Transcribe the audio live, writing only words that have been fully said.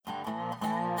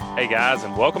Hey guys,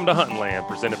 and welcome to Hunting Land,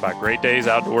 presented by Great Days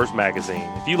Outdoors Magazine.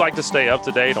 If you like to stay up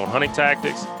to date on hunting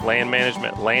tactics, land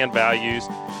management, land values,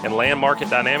 and land market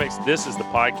dynamics, this is the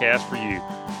podcast for you.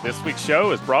 This week's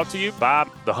show is brought to you by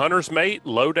the Hunter's Mate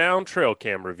Lowdown Trail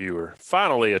Cam Reviewer.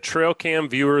 Finally, a trail cam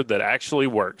viewer that actually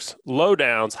works.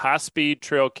 Lowdown's high-speed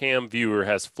trail cam viewer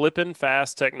has flippin'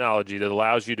 fast technology that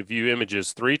allows you to view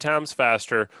images 3 times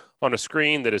faster on a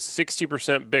screen that is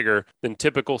 60% bigger than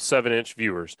typical 7-inch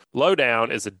viewers.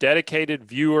 Lowdown is a dedicated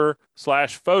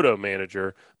viewer/photo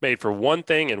manager made for one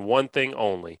thing and one thing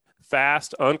only: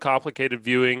 fast, uncomplicated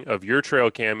viewing of your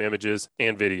trail cam images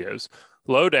and videos.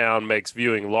 Lowdown makes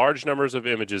viewing large numbers of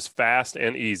images fast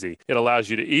and easy. It allows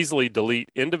you to easily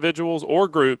delete individuals or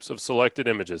groups of selected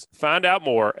images. Find out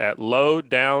more at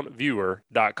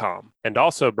lowdownviewer.com. And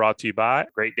also brought to you by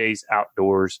Great Days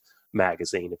Outdoors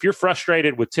Magazine. If you're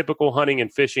frustrated with typical hunting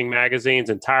and fishing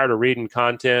magazines and tired of reading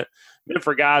content meant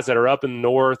for guys that are up in the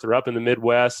North or up in the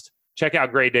Midwest, check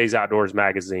out Great Days Outdoors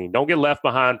Magazine. Don't get left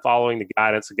behind following the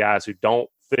guidance of guys who don't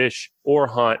fish or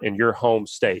hunt in your home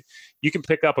state. You can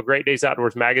pick up a Great Days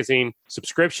Outdoors Magazine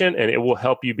subscription, and it will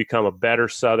help you become a better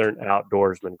Southern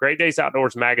outdoorsman. Great Days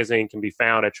Outdoors Magazine can be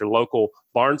found at your local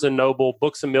Barnes & Noble,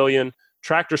 Books A Million,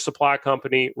 Tractor Supply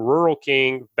Company, Rural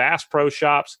King, Bass Pro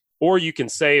Shops, or you can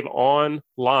save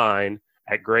online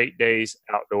at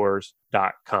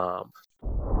greatdaysoutdoors.com.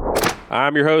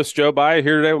 I'm your host, Joe Byer,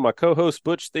 here today with my co-host,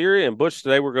 Butch Theory. And Butch,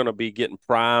 today we're going to be getting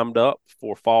primed up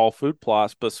for fall food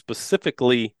plots, but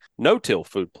specifically no-till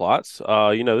food plots.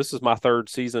 This is my third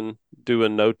season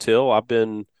doing no-till. I've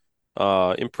been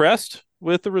impressed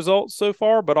with the results so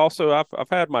far, but also I've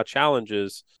had my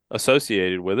challenges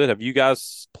associated with it. Have you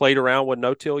guys played around with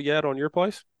no-till yet on your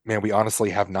place? Man, we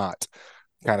honestly have not.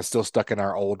 Kind of still stuck in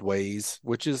our old ways,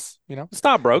 which is, it's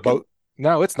not broken.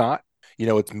 No, it's not.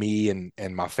 It's me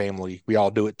and my family. We all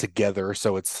do it together.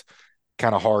 So it's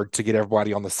kind of hard to get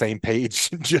everybody on the same page,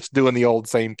 just doing the old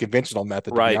same conventional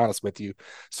method, to be honest with you.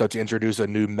 So to introduce a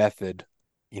new method,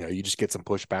 you just get some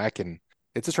pushback, and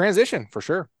it's a transition for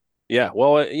sure. Yeah.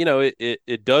 Well,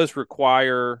 it does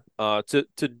require to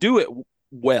do it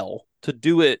well, to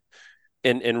do it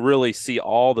and really see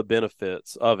all the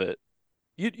benefits of it.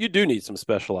 You do need some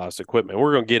specialized equipment.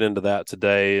 We're going to get into that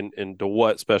today and to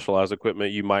what specialized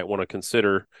equipment you might want to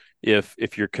consider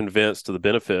if you're convinced of the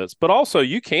benefits. But also,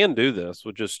 you can do this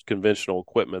with just conventional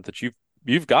equipment that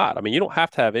you've got. I mean, you don't have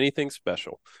to have anything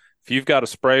special. If you've got a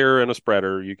sprayer and a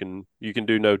spreader, you can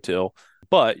do no-till,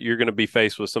 but you're going to be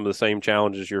faced with some of the same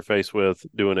challenges you're faced with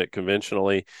doing it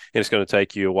conventionally, and it's going to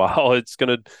take you a while. It's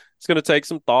going to take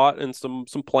some thought and some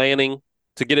planning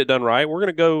to get it done right. We're going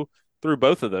to go through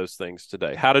both of those things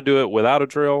today: how to do it without a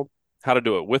drill, how to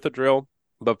do it with a drill.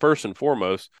 But first and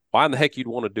foremost, why in the heck you'd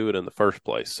want to do it in the first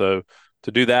place? So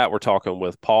to do that, we're talking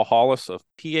with Paul Hollis of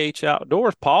PH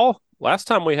Outdoors. Paul, last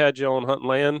time we had you on Hunting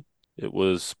Land, it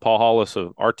was Paul Hollis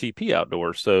of RTP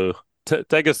Outdoors. So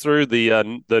take us through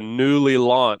the newly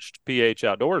launched PH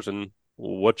Outdoors and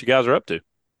what you guys are up to.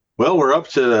 Well, we're up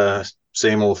to the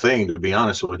same old thing, to be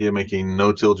honest with you, making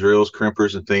no-till drills,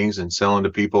 crimpers, and things, and selling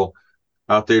to people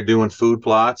out there doing food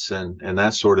plots and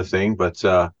that sort of thing. But,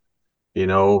 the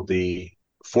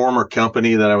former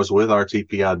company that I was with,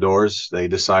 RTP Outdoors, they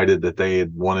decided that they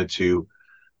had wanted to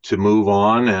move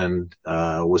on, and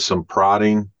with some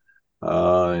prodding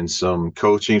and some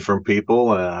coaching from people,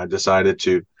 I decided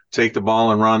to take the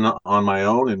ball and run on my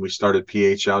own, and we started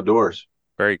PH Outdoors.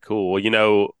 Very cool.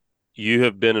 Well, you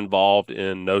have been involved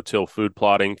in no-till food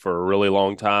plotting for a really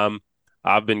long time.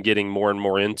 I've been getting more and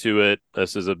more into it.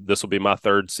 This will be my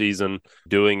third season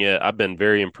doing it. I've been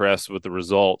very impressed with the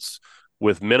results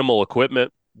with minimal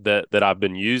equipment that I've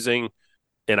been using,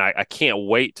 and I can't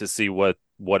wait to see what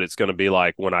it's going to be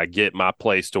like when I get my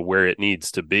place to where it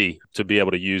needs to be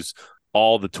able to use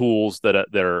all the tools that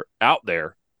are out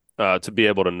there to be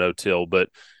able to no-till. But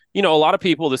a lot of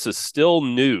people, this is still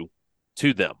new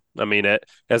to them. I mean,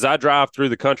 as I drive through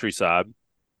the countryside,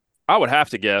 I would have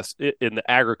to guess in the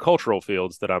agricultural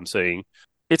fields that I'm seeing,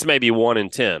 it's maybe 1 in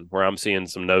 10 where I'm seeing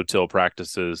some no-till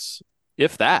practices,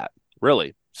 if that,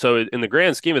 really. So in the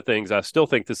grand scheme of things, I still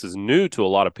think this is new to a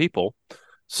lot of people.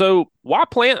 So why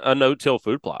plant a no-till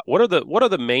food plot? What are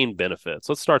the main benefits?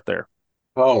 Let's start there.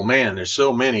 Oh man, there's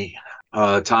so many.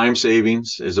 Time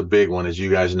savings is a big one, as you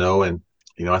guys know, and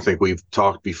I think we've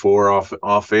talked before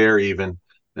off air even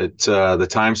that the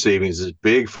time savings is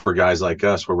big for guys like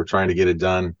us, where we're trying to get it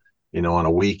done on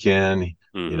a weekend.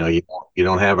 Mm-hmm. You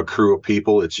don't have a crew of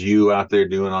people. It's you out there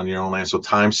doing on your own land. So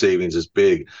time savings is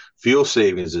big. Fuel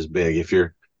savings is big. If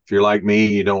you're like me,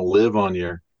 you don't live on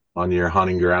your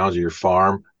hunting grounds or your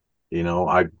farm.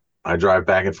 I drive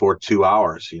back and forth 2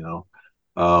 hours,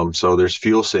 So there's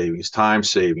fuel savings, time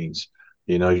savings.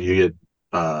 You know, you're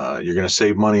going to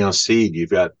save money on seed. You've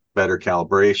got better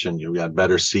calibration. You've got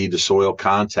better seed to soil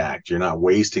contact. You're not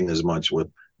wasting as much with,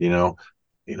 you know,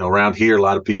 around here, a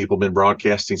lot of people have been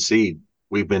broadcasting seed.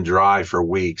 We've been dry for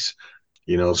weeks.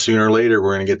 Sooner or later,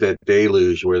 we're going to get that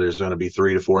deluge where there's going to be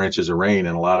 3 to 4 inches of rain,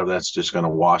 and a lot of that's just going to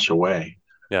wash away.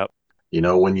 Yep.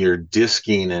 When you're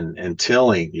disking and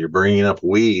tilling, you're bringing up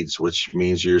weeds, which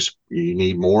means you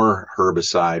need more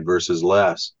herbicide versus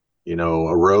less.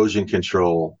 Erosion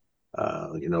control,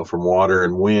 from water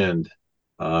and wind.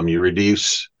 You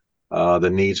reduce the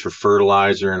needs for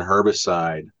fertilizer and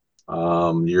herbicide.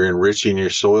 You're enriching your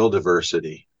soil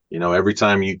diversity. Every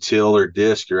time you till or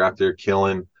disc, you're out there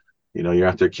killing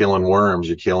worms,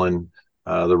 you're killing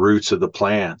the roots of the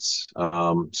plants.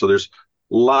 So there's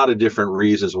a lot of different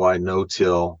reasons why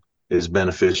no-till is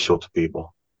beneficial to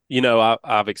people.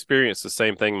 I've experienced the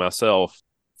same thing myself.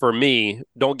 For me,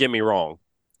 don't get me wrong,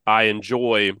 I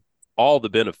enjoy all the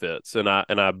benefits, and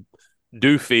I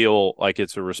do feel like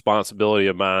it's a responsibility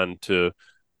of mine to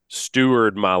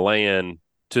steward my land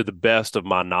to the best of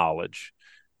my knowledge.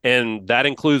 And that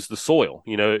includes the soil.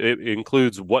 It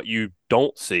includes what you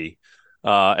don't see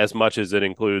as much as it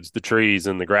includes the trees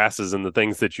and the grasses and the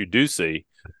things that you do see.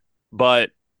 But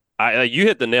you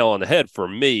hit the nail on the head for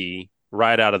me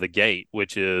right out of the gate,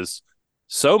 which is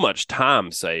so much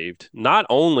time saved, not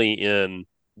only in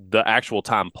the actual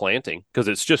time planting, because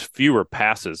it's just fewer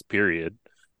passes, period,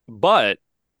 but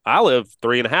I live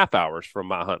 3.5 hours from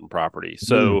my hunting property.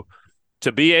 So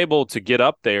to be able to get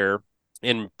up there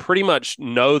and pretty much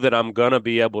know that I'm going to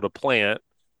be able to plant,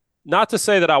 not to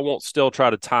say that I won't still try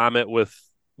to time it with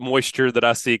moisture that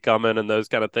I see coming and those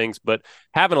kind of things, but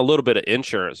having a little bit of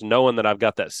insurance, knowing that I've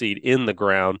got that seed in the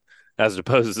ground as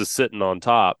opposed to sitting on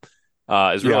top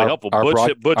is really helpful.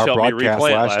 Butch helped me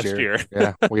replant last year.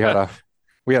 Yeah,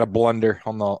 we had a blunder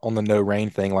on the no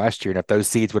rain thing last year, and if those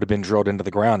seeds would have been drilled into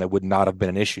the ground, it would not have been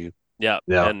an issue. Yeah.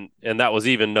 And that was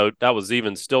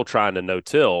even still trying to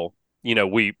no-till.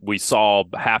 We saw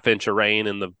 1/2 inch of rain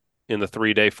in the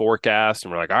 3-day forecast,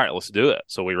 and we're like, all right, let's do it.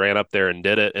 So we ran up there and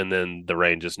did it, and then the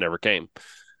rain just never came.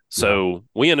 So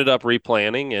we ended up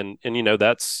replanting, and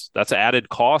that's added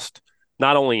cost,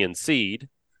 not only in seed,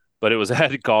 but it was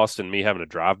added cost in me having to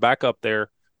drive back up there,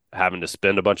 having to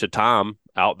spend a bunch of time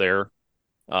out there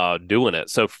doing it.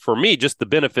 So for me, just the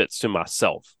benefits to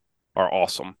myself are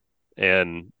awesome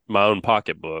and my own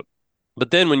pocketbook.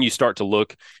 But then when you start to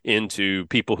look into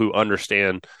people who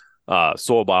understand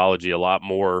soil biology a lot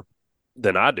more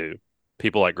than I do,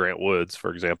 people like Grant Woods,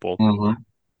 for example,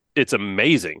 it's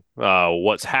amazing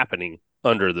what's happening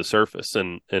under the surface,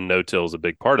 and no-till is a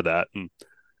big part of that. And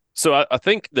so I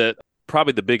think that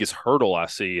probably the biggest hurdle I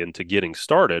see into getting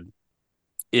started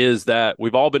is that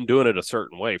we've all been doing it a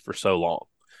certain way for so long.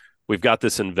 We've got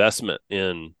this investment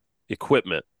in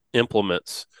equipment,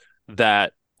 implements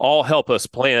that all help us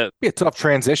plant. Be a tough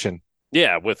transition.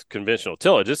 Yeah, with conventional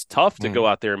tillage, it's tough to go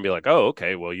out there and be like, oh,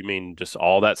 okay, well, you mean just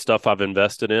all that stuff I've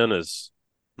invested in is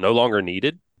no longer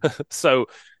needed? So,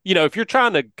 if you're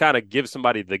trying to kind of give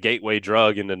somebody the gateway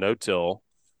drug into no-till,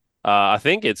 I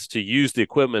think it's to use the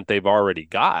equipment they've already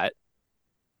got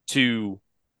to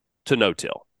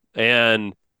no-till.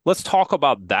 And let's talk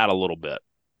about that a little bit.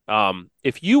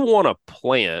 If you want to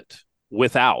plant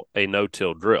without a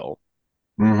no-till drill,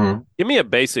 give me a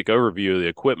basic overview of the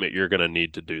equipment you're going to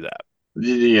need to do that.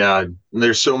 Yeah,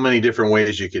 there's so many different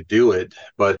ways you could do it,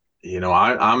 but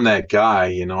I'm that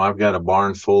guy. I've got a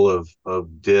barn full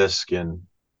of disc and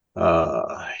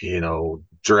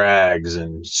drags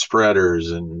and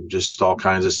spreaders and just all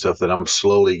kinds of stuff that I'm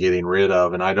slowly getting rid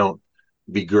of, and I don't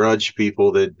begrudge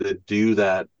people that do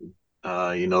that,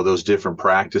 those different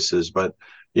practices. But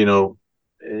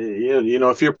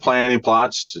if you're planting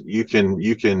plots, you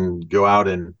can go out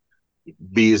and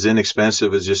be as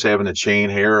inexpensive as just having a chain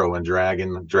harrow and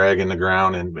dragging the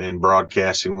ground and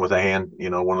broadcasting with a hand,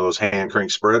 one of those hand crank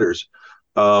spreaders.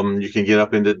 You can get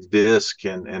up into disc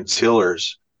and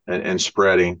tillers and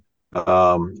spreading,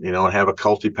 and have a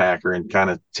cultipacker and kind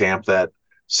of tamp that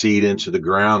seed into the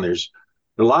ground. There's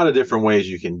a lot of different ways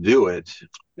you can do it.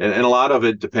 And a lot of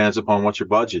it depends upon what your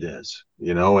budget is,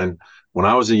 and when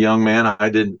I was a young man, I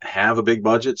didn't have a big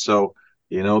budget. So,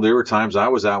 there were times I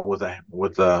was out with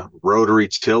a rotary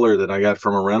tiller that I got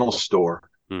from a rental store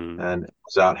and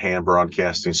was out hand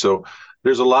broadcasting. So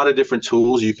there's a lot of different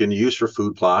tools you can use for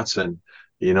food plots. And,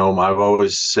 I've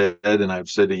always said, and I've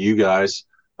said to you guys,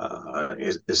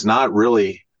 it's not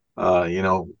really,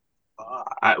 the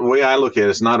way I look at it,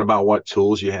 it's not about what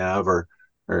tools you have or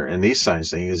and these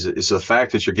kinds of things is the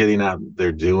fact that you're getting out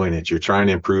there doing it. You're trying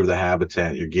to improve the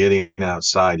habitat. You're getting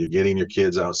outside. You're getting your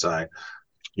kids outside.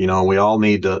 We all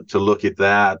need to look at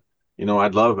that.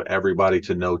 I'd love everybody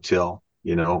to no-till.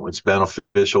 It's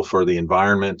beneficial for the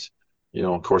environment.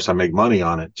 Of course, I make money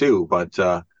on it too, but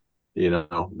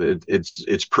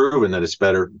it's proven that it's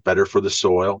better for the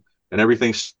soil, and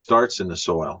everything starts in the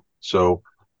soil. So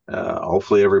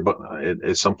hopefully, everybody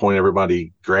at some point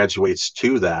everybody graduates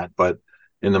to that. But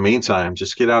in the meantime,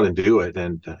 just get out and do it.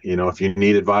 And if you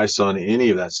need advice on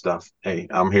any of that stuff, hey,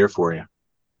 I'm here for you.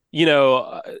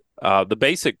 The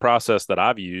basic process that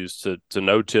I've used to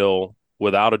no-till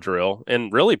without a drill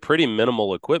and really pretty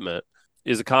minimal equipment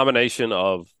is a combination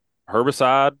of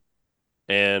herbicide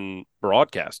and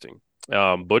broadcasting.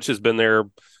 Butch has been there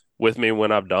with me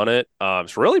when I've done it.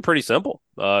 It's really pretty simple.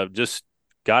 Just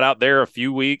got out there a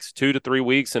few weeks, 2 to 3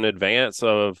 weeks in advance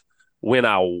of when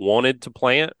I wanted to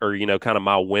plant, or, kind of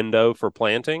my window for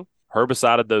planting,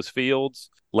 herbicided those fields,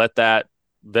 let that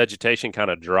vegetation kind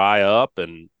of dry up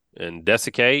and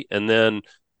desiccate. And then,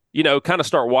 kind of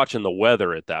start watching the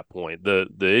weather at that point. The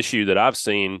issue that I've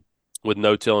seen with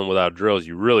no-tilling without drills,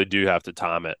 you really do have to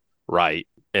time it right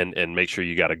and make sure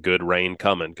you got a good rain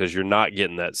coming, because you're not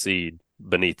getting that seed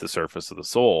beneath the surface of the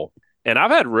soil. And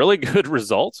I've had really good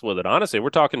results with it. Honestly,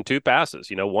 we're talking 2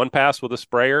 passes, one pass with a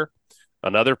sprayer,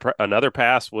 another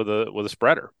pass with a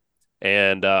spreader.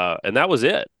 And that was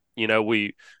it.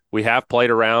 We have played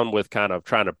around with kind of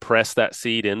trying to press that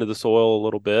seed into the soil a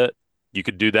little bit. You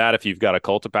could do that if you've got a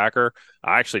cultipacker.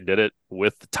 I actually did it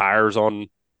with the tires on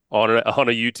a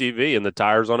UTV and the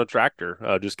tires on a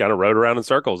tractor. Just kind of rode around in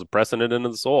circles, pressing it into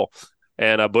the soil.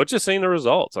 And Butch has seen the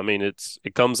results. I mean,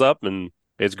 it comes up and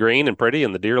it's green and pretty,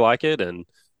 and the deer like it. And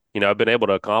I've been able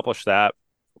to accomplish that.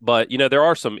 But there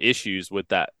are some issues with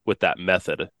that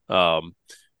method.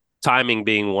 Timing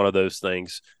being one of those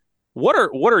things. What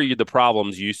are the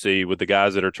problems you see with the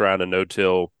guys that are trying to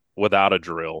no-till without a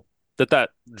drill that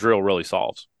drill really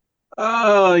solves?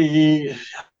 You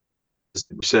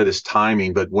said it's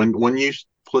timing, but when you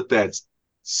put that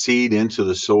seed into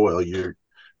the soil,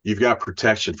 you've got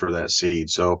protection for that seed.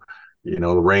 So, the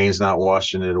rain's not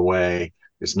washing it away.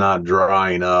 It's not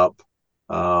drying up.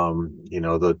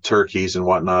 The turkeys and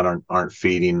whatnot aren't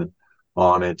feeding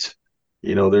on it.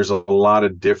 There's a lot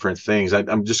of different things.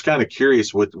 I'm just kind of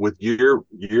curious with your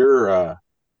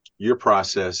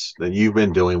process that you've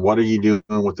been doing. What are you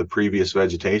doing with the previous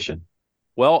vegetation?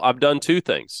 Well, I've done 2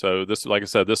 things. So this, like I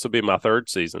said, this will be my 3rd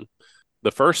season.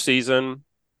 The first season,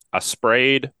 I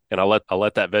sprayed and I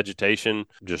let that vegetation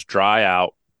just dry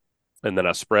out, and then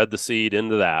I spread the seed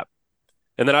into that,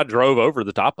 and then I drove over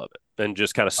the top of it and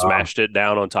just kind of smashed it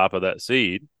down on top of that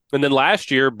seed. And then last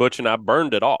year, Butch and I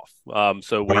burned it off.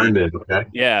 Burned it, okay.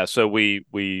 Yeah, so we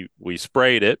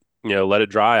sprayed it, let it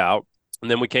dry out,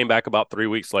 and then we came back about 3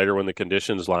 weeks later when the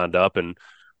conditions lined up, and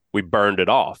we burned it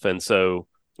off. And so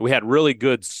we had really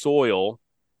good soil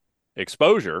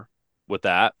exposure with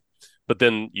that, but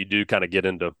then you do kind of get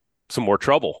into some more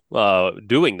trouble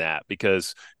doing that,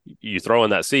 because you throw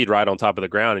in that seed right on top of the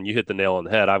ground and you hit the nail on the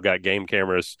head. I've got game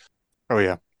cameras. Oh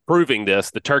yeah. Proving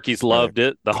this. The turkeys loved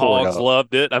it. The hogs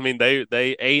loved it. I mean,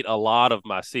 they ate a lot of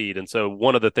my seed. And so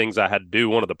one of the things I had to do,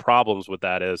 one of the problems with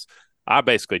that is I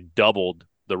basically doubled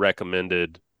the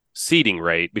recommended seeding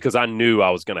rate, because I knew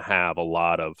I was going to have a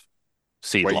lot of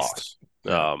seed loss.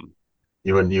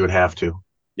 You would have to.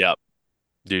 Yep.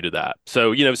 Due to that.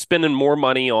 So, spending more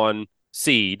money on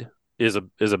seed is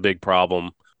a big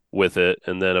problem with it.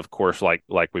 And then, of course, like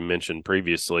we mentioned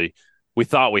previously, we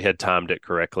thought we had timed it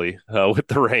correctly with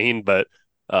the rain, but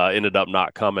ended up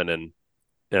not coming, and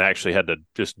actually had to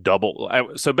just double.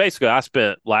 So basically, I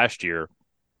spent last year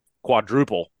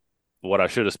quadruple what I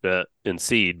should have spent in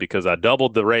seed, because I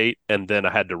doubled the rate and then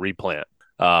I had to replant.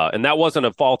 And that wasn't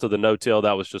a fault of the no-till.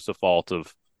 That was just a fault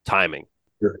of timing.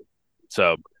 Sure.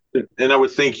 So, and I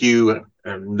would think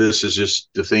this is just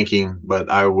the thinking, but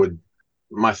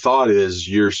my thought is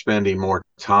you're spending more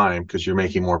time because you're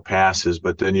making more passes,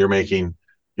 but then you're making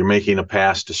a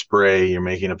pass to spray, you're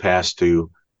making a pass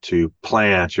to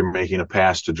plant, you're making a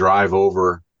pass to drive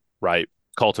over. Right.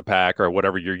 Cultipack or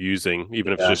whatever you're using,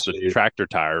 even if it's just the tractor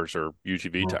tires or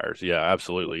UTV tires. Yeah,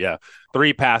 absolutely. Yeah.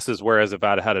 3 passes, whereas if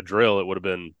I'd had a drill, it would have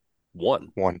been one.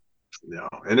 No.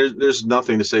 And there's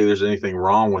nothing to say there's anything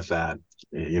wrong with that.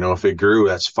 If it grew,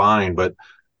 that's fine. But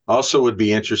also would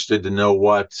be interested to know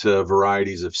what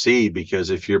varieties of seed,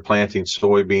 because if you're planting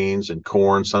soybeans and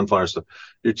corn, sunflower stuff,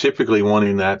 you're typically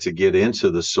wanting that to get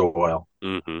into the soil.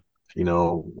 Mm-hmm.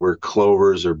 Where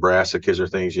clovers or brassicas or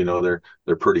things,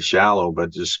 they're pretty shallow,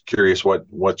 but just curious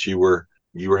what you were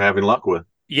having luck with.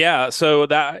 Yeah, so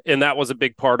that was a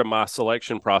big part of my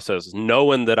selection process.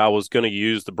 Knowing that I was going to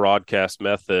use the broadcast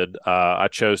method, I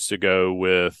chose to go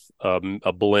with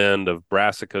a blend of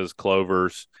brassicas,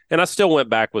 clovers, and I still went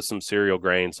back with some cereal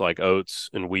grains like oats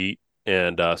and wheat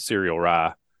and cereal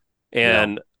rye, Yeah.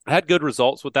 and I had good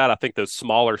results with that. I think those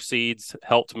smaller seeds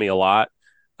helped me a lot.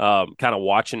 Kind of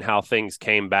watching how things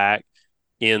came back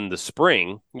in the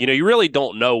spring. You really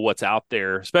don't know what's out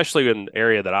there, especially in the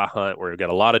area that I hunt where we've got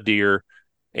a lot of deer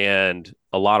and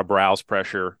a lot of browse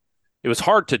pressure. It was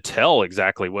hard to tell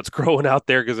exactly what's growing out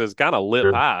there because it's kind of lip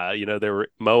Sure. high. They were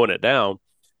mowing it down.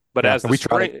 But Yeah, as and the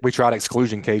spring, we tried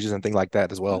exclusion cages and things like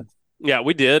that as well. yeah,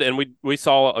 we did, and we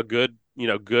saw a good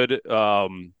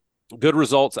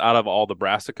results out of all the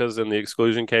brassicas in the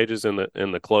exclusion cages and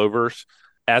the clovers.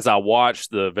 As I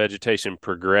watched the vegetation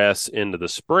progress into the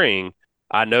spring,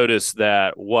 I noticed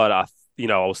that I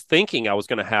was thinking I was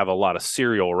going to have a lot of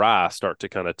cereal rye start to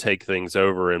kind of take things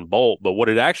over and bolt, but what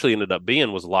it actually ended up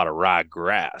being was a lot of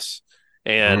ryegrass.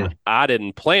 And Mm. I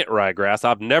didn't plant ryegrass.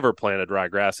 I've never planted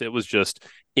ryegrass. It was just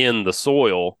in the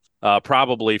soil,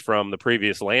 probably from the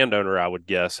previous landowner, I would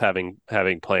guess, having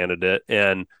planted it.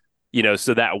 And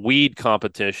so that weed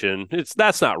competition,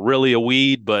 that's not really a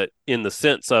weed, but in the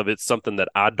sense of it's something that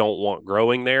I don't want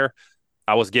growing there.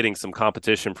 I was getting some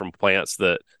competition from plants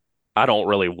that I don't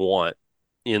really want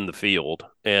in the field,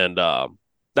 and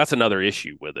that's another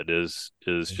issue with it is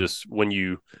just when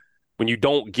you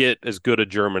don't get as good a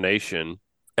germination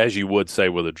as you would say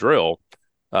with a drill,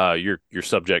 you're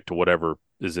subject to whatever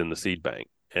is in the seed bank,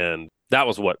 and that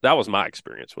was my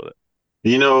experience with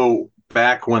it.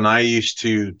 Back when I used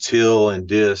to till and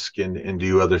disc and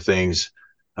do other things,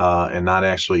 and not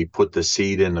actually put the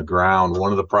seed in the ground,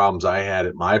 one of the problems I had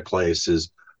at my place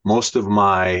is most of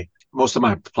my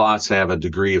plots have a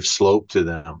degree of slope to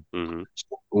them. Mm-hmm.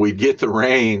 We'd get the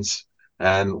rains,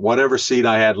 and whatever seed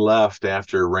I had left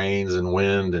after rains and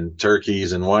wind and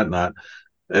turkeys and whatnot,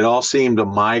 it all seemed to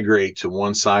migrate to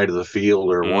one side of the field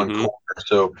or one Mm-hmm. corner.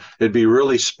 So it'd be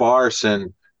really sparse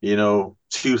and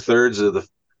two thirds of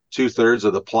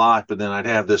the plot, but then I'd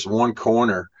have this one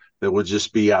corner that would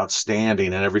just be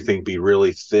outstanding and everything be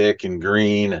really thick and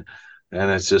green,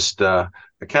 and it's just I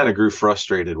kind of grew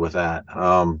frustrated with that.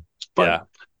 But Yeah,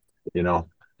 you know,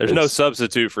 there's no it's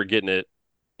substitute for getting it,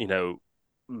 you know,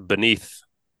 beneath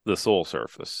the soil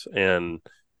surface, and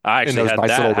I And actually those had nice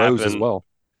that little rows as happen. well.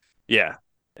 Yeah,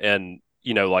 and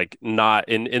like not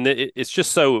and it's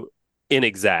just so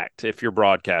inexact if you're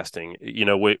broadcasting.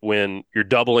 When you're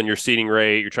doubling your seeding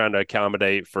rate, you're trying to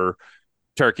accommodate for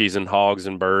turkeys and hogs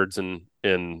and birds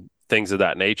and things of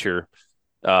that nature.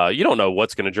 You don't know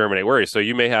what's going to germinate where. So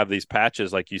you may have these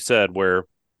patches, like you said, where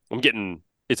I'm getting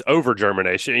it's over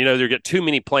germination. You get too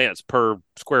many plants per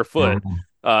square foot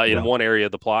Mhm. in Yeah. one area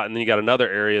of the plot, and then you got another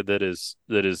area that is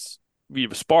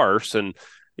sparse. And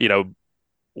you know,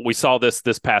 we saw this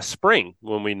past spring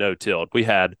when we no-tilled. We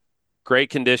had great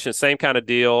conditions, same kind of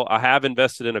deal. I have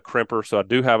invested in a crimper, so I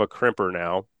do have a crimper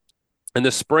now. And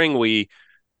this spring we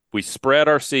spread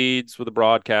our seeds with a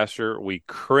broadcaster. We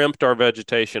crimped our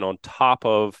vegetation on top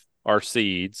of our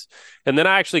seeds. And then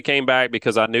I actually came back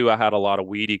because I knew I had a lot of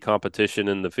weedy competition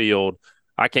in the field.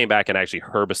 I came back and actually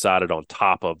herbicided on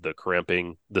top of the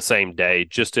crimping the same day,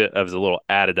 just as a little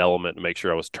added element to make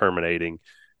sure I was terminating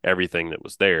everything that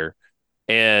was there.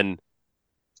 And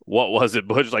what was it,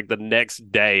 Butch? Like the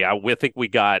next day, think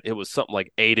it was something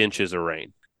like 8 inches of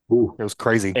rain, Ooh. It was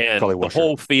crazy, and Cully the Washer.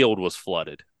 whole field was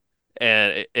flooded.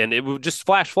 And it would just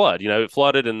flash flood. It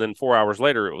flooded, and then 4 hours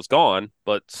later it was gone.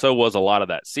 But so was a lot of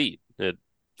that seed. It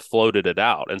floated it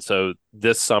out. And so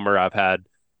this summer I've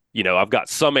got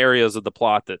some areas of the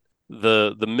plot that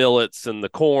the millets and the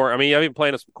corn. I mean, I've been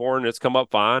planting some corn, it's come up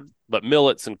fine, but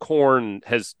millets and corn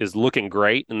is looking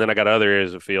great. And then I got other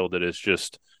areas of field that is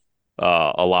just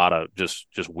a lot of just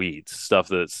weeds, stuff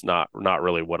that's not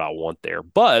really what I want there.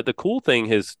 But the cool thing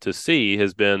has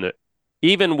been that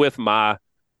even with my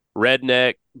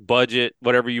redneck budget,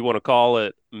 whatever you want to call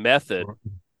it, method,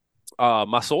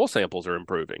 my soil samples are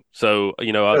improving. So,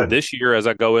 Good. this year as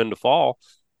I go into fall,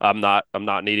 I'm not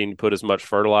needing to put as much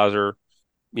fertilizer,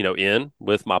 in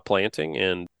with my planting,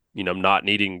 and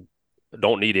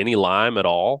don't need any lime at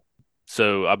all.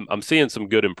 So I'm seeing some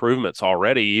good improvements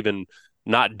already, even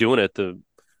not doing it the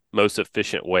most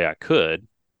efficient way I could.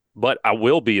 But I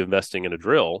will be investing in a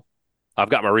drill. I've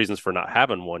got my reasons for not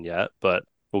having one yet, but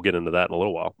we'll get into that in a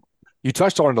little while. You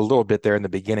touched on it a little bit there in the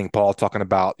beginning, Paul, talking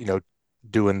about,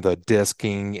 doing the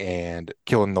disking and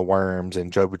killing the worms.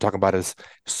 And Joe, we're talking about his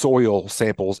soil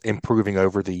samples improving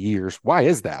over the years. Why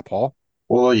is that, Paul?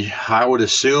 Well, I would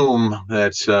assume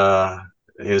that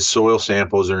his soil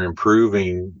samples are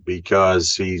improving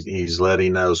because he's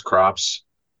letting those crops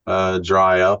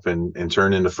dry up and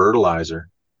turn into fertilizer.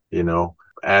 You know,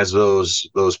 as those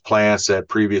plants, that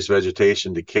previous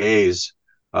vegetation decays,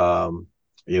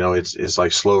 it's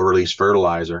like slow release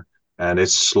fertilizer, and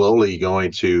it's slowly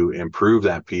going to improve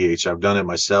that pH. I've done it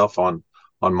myself on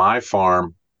my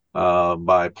farm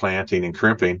by planting and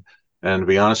crimping. And to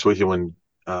be honest with you, when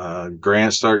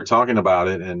Grant started talking about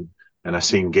it, and I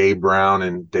seen Gabe Brown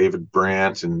and David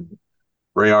Brandt and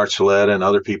Ray Archuleta and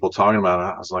other people talking about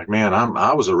it, I was like, man,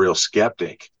 I was a real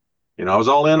skeptic. I was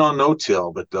all in on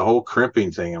no-till, but the whole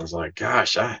crimping thing, I was like,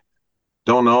 gosh, I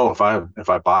don't know if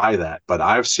I buy that. But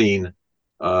I've seen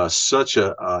such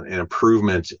an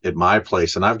improvement at my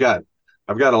place, and I've got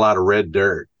a lot of red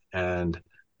dirt, and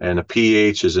the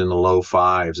pH is in the low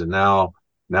fives, and now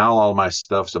all my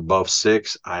stuff's above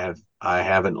 6. I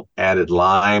haven't added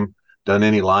lime, done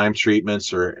any lime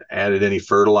treatments, or added any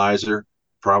fertilizer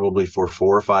probably for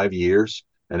 4 or 5 years,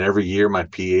 and every year my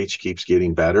pH keeps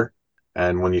getting better.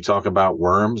 And when you talk about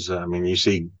worms, I mean, you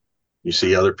see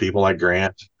other people like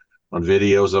Grant on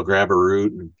videos. They'll grab a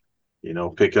root and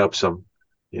pick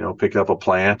up a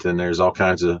plant, and there's all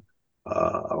kinds of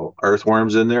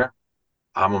earthworms in there.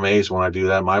 I'm amazed when I do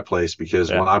that in my place,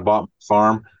 because when I bought my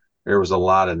farm, there was a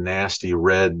lot of nasty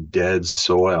red dead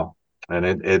soil, and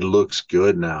it looks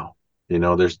good now.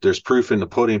 There's proof in the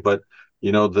pudding, but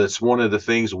that's one of the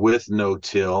things with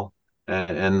no-till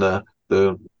and the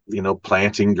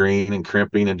planting green and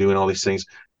crimping and doing all these things.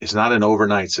 It's not an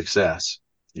overnight success.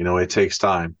 It takes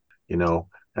time, and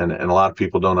a lot of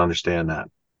people don't understand that.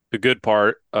 The good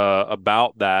part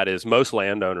about that is most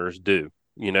landowners do.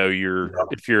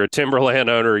 If you're a timber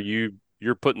landowner,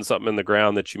 you're putting something in the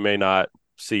ground that you may not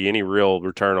see any real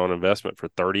return on investment for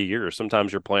 30 years.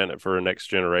 Sometimes you're planting it for a next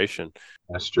generation.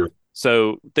 That's true.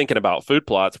 So thinking about food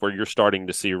plots where you're starting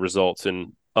to see results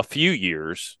in a few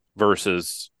years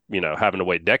versus having to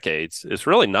wait decades, it's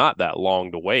really not that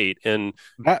long to wait. And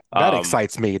that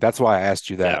excites me. That's why I asked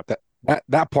you that. Yeah.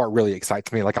 That part really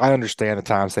excites me. Like, I understand the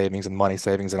time savings and money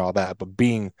savings and all that, but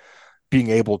being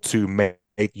able to make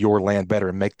your land better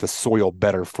and make the soil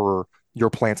better for your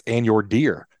plants and your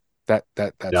deer, that's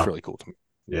really cool to me.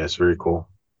 Yeah, it's very cool.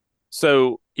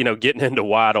 So, getting into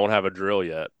why I don't have a drill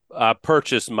yet. I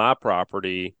purchased my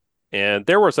property, and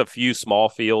there was a few small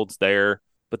fields there,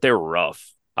 but they were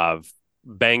rough. I've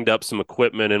banged up some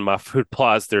equipment in my food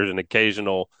plots. There's an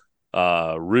occasional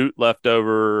root left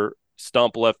over,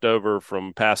 stump left over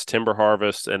from past timber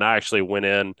harvest, and I actually went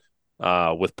in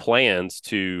with plans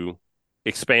to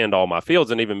expand all my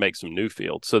fields and even make some new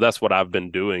fields. So that's what I've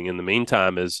been doing in the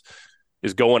meantime is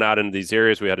going out into these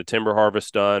areas. We had a timber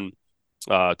harvest done,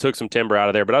 took some timber out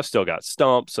of there, but I've still got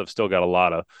stumps. I've still got a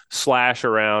lot of slash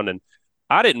around, and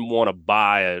I didn't want to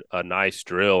buy a nice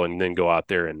drill and then go out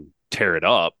there and tear it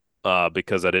up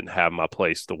because I didn't have my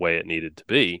place the way it needed to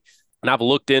be. And I've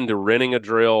looked into renting a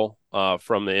drill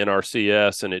from the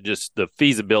NRCS, and the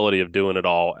feasibility of doing it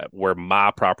all where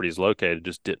my property is located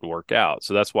just didn't work out.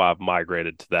 So that's why I've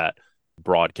migrated to that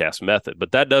broadcast method.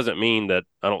 But that doesn't mean that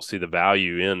I don't see the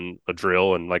value in a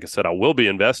drill. And like I said, I will be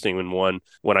investing in one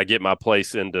when I get my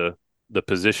place into the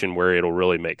position where it'll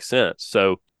really make sense.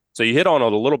 So you hit on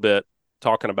it a little bit,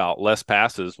 talking about less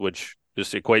passes, which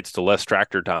just equates to less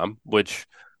tractor time, which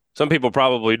some people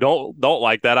probably don't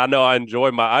like that. I know I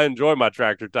enjoy my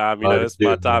tractor time. It's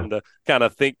my time to kind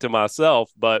of think to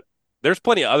myself, but there's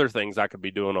plenty of other things I could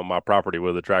be doing on my property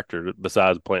with a tractor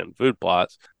besides planting food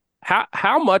plots.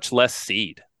 How much less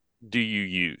seed do you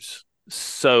use?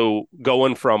 So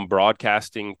going from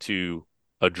broadcasting to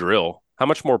a drill, how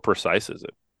much more precise is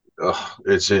it?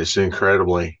 It's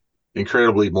incredibly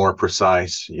more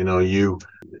precise.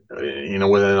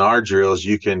 Within our drills,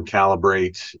 you can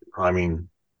calibrate. I mean,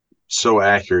 so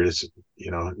accurate. It's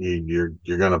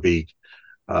you're going to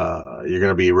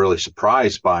be really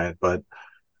surprised by it. But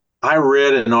I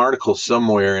read an article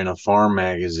somewhere in a farm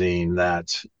magazine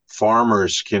that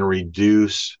farmers can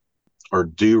reduce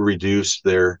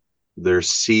their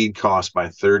seed cost by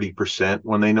 30%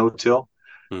 when they no-till.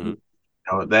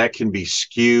 Mm-hmm. That can be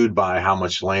skewed by how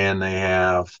much land they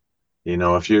have.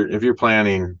 If you're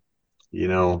planting,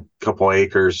 a couple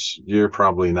acres, you're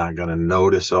probably not going to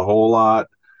notice a whole lot.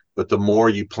 But the more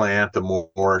you plant, the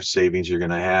more savings you're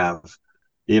going to have.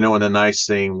 And the nice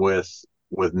thing with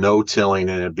no-tilling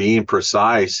and it being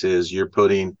precise is you're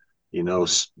putting,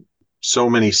 so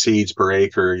many seeds per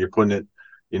acre. You're putting it,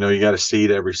 you got a seed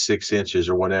every 6 inches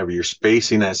or whatever. You're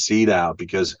spacing that seed out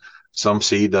because some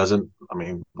seed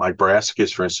like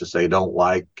brassicas, for instance, they don't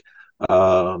like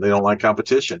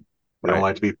competition. They don't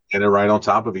like to be planted right on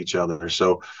top of each other.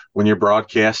 So when you're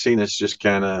broadcasting, it's just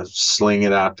kind of sling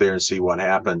it out there and see what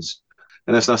happens.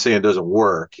 And that's not saying it doesn't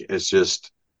work. It's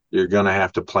just you're going to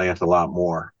have to plant a lot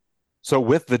more. So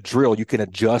with the drill, you can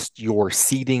adjust your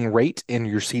seeding rate and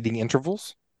your seeding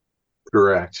intervals?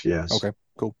 Correct. Yes. Okay,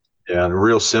 cool. Yeah, and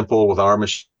real simple with our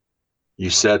machine. You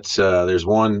set, there's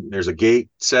a gate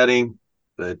setting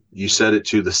that you set it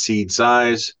to the seed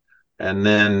size. And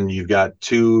then you've got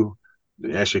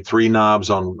three knobs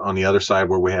on the other side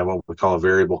where we have what we call a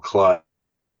variable clutch.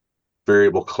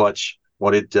 Variable clutch,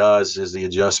 what it does is the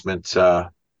adjustment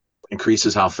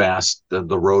increases how fast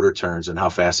the rotor turns and how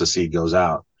fast the seed goes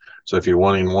out. So if you're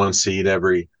wanting one seed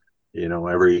every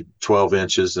 12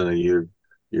 inches, then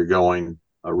you're going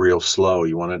real slow.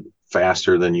 You want it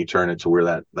faster, then you turn it to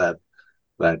where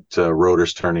that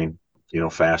rotor's turning,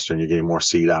 faster, and you're getting more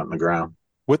seed out in the ground.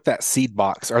 With that seed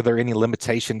box, are there any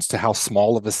limitations to how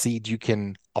small of a seed you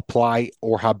can apply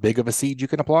or how big of a seed you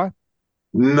can apply?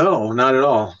 No, not at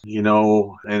all.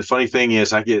 And the funny thing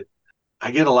is I get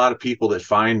a lot of people that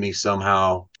find me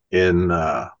somehow in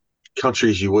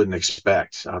countries you wouldn't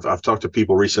expect. I've talked to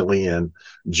people recently in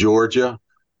Georgia,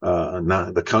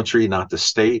 not the country, not the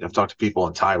state. I've talked to people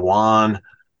in Taiwan,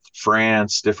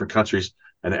 France, different countries.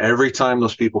 And every time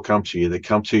those people come to you, they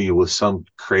come to you with some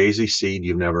crazy seed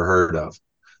you've never heard of.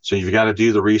 So you've got to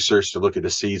do the research to look at the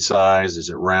seed size. Is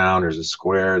it round or is it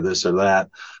square, this or that?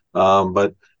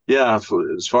 But yeah,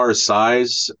 as far as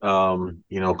size,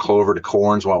 clover to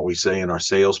corn is what we say in our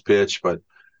sales pitch, but,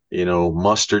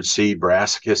 mustard seed,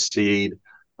 brassica seed,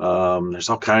 there's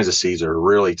all kinds of seeds that are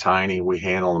really tiny. We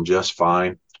handle them just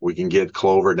fine. We can get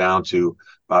clover down to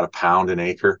about 1 pound an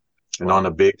acre. And on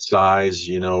the big size,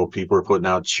 people are putting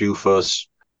out chufas,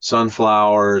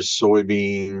 sunflowers,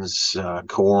 soybeans,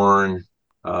 corn,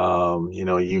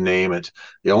 you name it.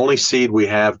 The only seed we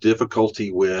have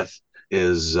difficulty with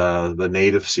is the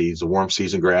native seeds, the warm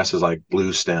season grasses like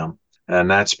blue stem. And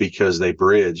that's because they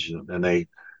bridge and they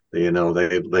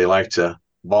like to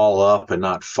ball up and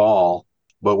not fall.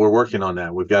 But we're working on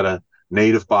that. We've got a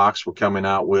native box we're coming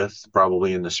out with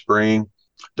probably in the spring.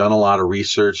 Done a lot of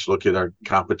research, look at our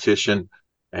competition,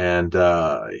 and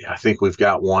I think we've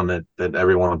got one that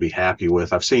everyone will be happy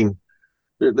with. I've seen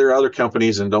there are other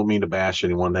companies, and don't mean to bash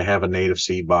anyone, they have a native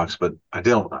seed box, but I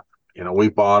don't. We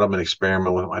bought them and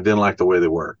experimented with them. I didn't like the way they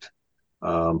worked.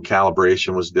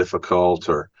 Calibration was difficult,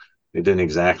 or it didn't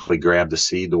exactly grab the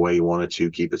seed the way you wanted to,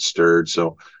 keep it stirred.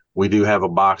 So we do have a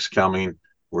box coming.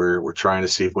 We're trying to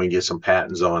see if we can get some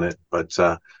patents on it, but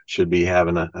should be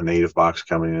having a native box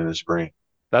coming in the spring.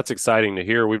 That's exciting to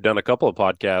hear. We've done a couple of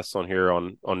podcasts on here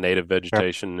on native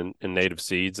vegetation and native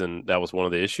seeds, and that was one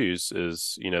of the issues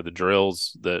is, the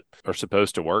drills that are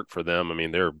supposed to work for them. I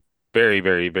mean, they're very,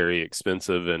 very, very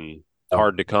expensive and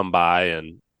hard to come by.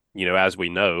 And, as we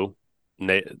know,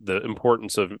 the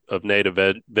importance of native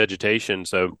vegetation.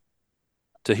 So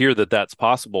to hear that that's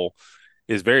possible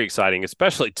is very exciting,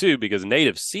 especially too, because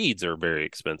native seeds are very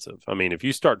expensive. I mean, if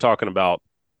you start talking about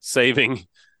saving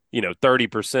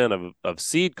 30% of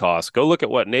seed costs, go look at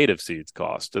what native seeds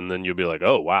cost. And then you'll be like,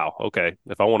 oh, wow. Okay.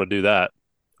 If I want to do that,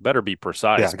 I better be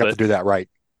precise. Yeah, I got to do that right.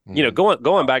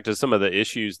 Going back to some of the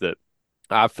issues that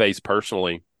I've faced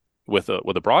personally with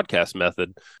a broadcast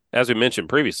method, as we mentioned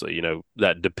previously,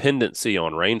 that dependency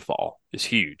on rainfall is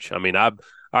huge. I mean,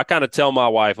 I kind of tell my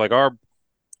wife, like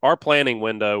our planning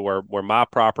window where my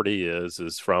property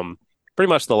is from pretty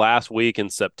much the last week in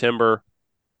September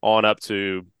on up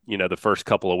to, the first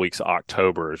couple of weeks of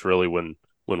October is really when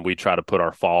we try to put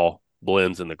our fall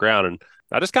blends in the ground. And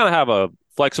I just kind of have a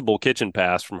flexible kitchen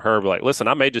pass from her. Like, listen,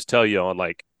 I may just tell you on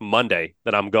like Monday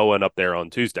that I'm going up there on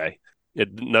Tuesday.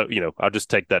 I'll just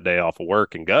take that day off of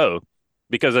work and go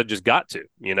because I just got to,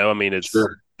 I mean,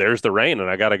 there's the rain and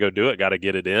I got to go do it, got to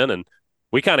get it in. And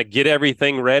we kind of get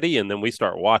everything ready and then we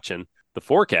start watching the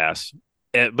forecast.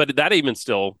 But that even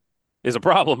still is a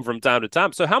problem from time to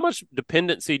time. So how much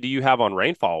dependency do you have on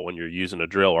rainfall when you're using a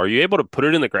drill? Are you able to put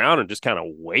it in the ground and just kind of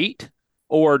wait?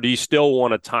 Or do you still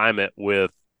want to time it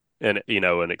with an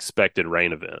expected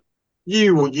rain event?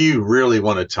 You really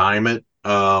want to time it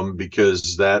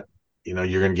because that,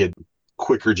 you're going to get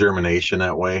quicker germination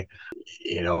that way,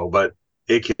 but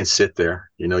it can sit there,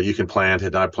 you can plant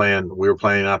it. We were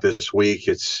planting out this week.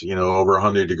 It's, over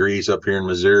 100 degrees up here in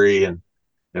Missouri and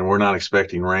we're not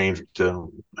expecting rain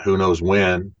to who knows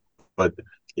when, but,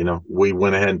 we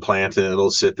went ahead and planted it. It'll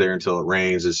sit there until it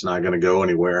rains. It's not going to go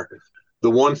anywhere.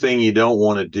 The one thing you don't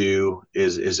want to do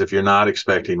is if you're not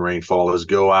expecting rainfall is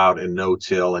go out and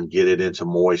no-till and get it into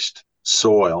moist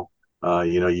soil.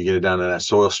 You get it down to that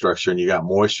soil structure and you got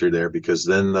moisture there because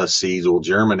then the seeds will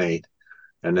germinate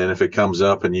And then if it comes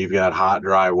up and you've got hot,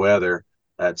 dry weather,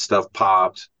 that stuff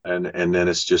popped, and then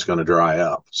it's just going to dry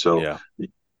up. So, yeah,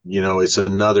 it's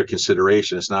another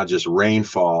consideration. It's not just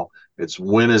rainfall. It's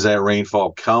when is that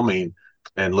rainfall coming,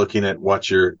 and looking at what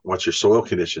your soil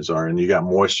conditions are. And you got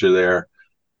moisture there,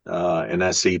 and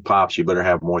that seed pops, you better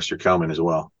have moisture coming as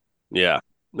well. yeah.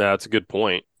 No, that's a good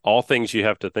point. All things you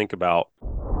have to think about.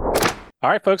 All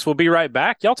right, folks, we'll be right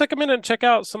back. Y'all take a minute and check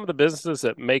out some of the businesses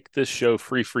that make this show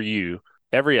free for you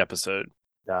every episode.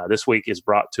 This week is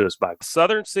brought to us by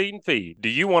Southern Seed and Feed. Do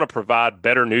you want to provide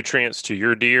better nutrients to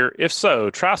your deer? If so,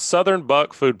 try Southern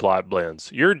Buck Food Plot Blends.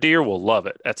 Your deer will love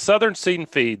it. At Southern Seed and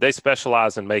Feed, they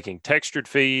specialize in making textured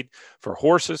feed for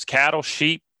horses, cattle,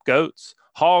 sheep, goats,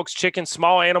 hogs, chickens,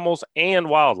 small animals, and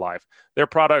wildlife. Their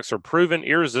products are proven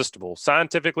irresistible,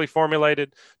 scientifically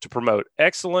formulated to promote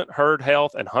excellent herd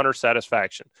health and hunter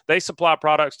satisfaction. They supply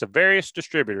products to various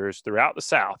distributors throughout the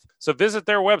South. So visit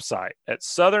their website at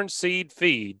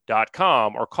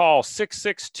southernseedfeed.com or call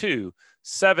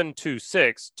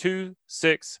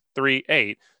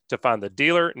 662-726-2638 to find the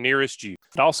dealer nearest you.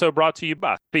 Also brought to you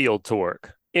by Field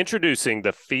Torque. Introducing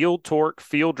the Field Torque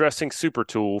Field Dressing Super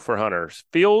Tool for hunters.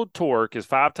 Field Torque is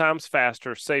 5 times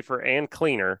faster, safer, and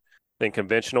cleaner than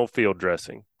conventional field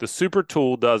dressing. The super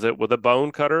tool does it with a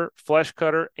bone cutter, flesh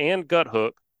cutter, and gut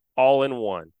hook all in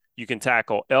one. You can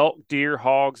tackle elk, deer,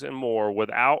 hogs, and more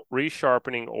without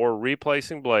resharpening or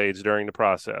replacing blades during the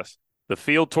process. The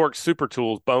Field Torque Super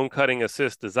Tool's bone cutting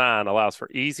assist design allows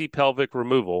for easy pelvic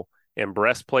removal and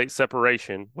breastplate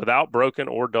separation without broken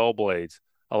or dull blades,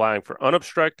 allowing for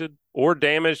unobstructed or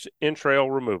damaged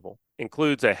entrail removal.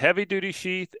 Includes a heavy-duty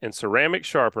sheath and ceramic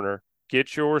sharpener.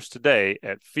 Get yours today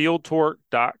at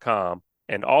fieldtorque.com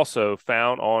and also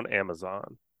found on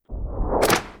Amazon.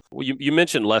 Well, you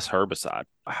mentioned less herbicide.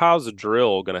 How's a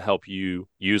drill going to help you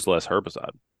use less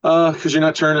herbicide? Because you're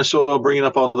not turning the soil, bringing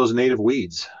up all those native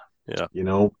weeds. Yeah.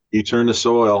 You turn the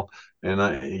soil,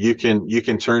 and you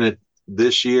can turn it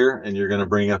this year, and you're going to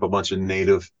bring up a bunch of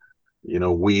native,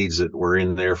 weeds that were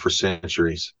in there for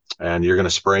centuries. And you're going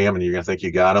to spray them, and you're going to think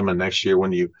you got them. And next year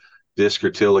when you disc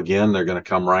or till again, they're going to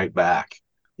come right back,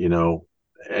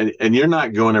 and you're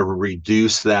not going to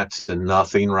reduce that to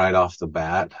nothing right off the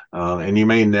bat. And you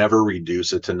may never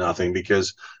reduce it to nothing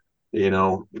because,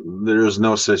 there's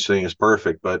no such thing as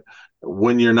perfect. But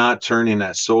when you're not turning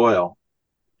that soil,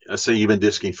 let's say you've been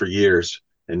disking for years,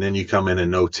 and then you come in and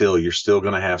no till, you're still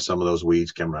going to have some of those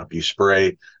weeds coming up. You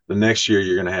spray, the next year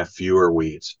you're going to have fewer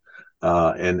weeds.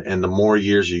 And the more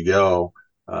years you go,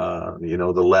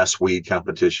 the less weed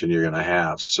competition you're going to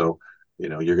have. So,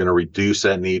 you're going to reduce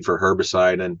that need for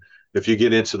herbicide. And if you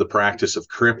get into the practice of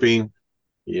crimping,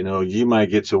 you might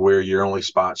get to where you're only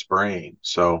spot spraying.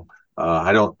 So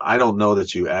I don't know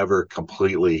that you ever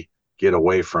completely get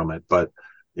away from it. But,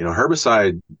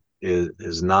 herbicide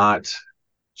is not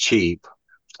cheap.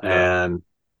 Yeah. And,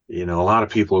 a lot of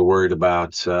people are worried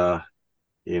about, the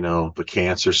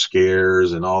cancer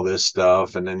scares and all this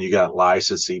stuff. And then you got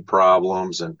licensing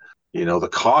problems and, the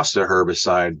cost of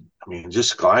herbicide. I mean,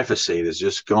 just glyphosate has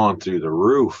just gone through the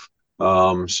roof.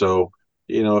 So,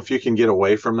 if you can get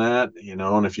away from that,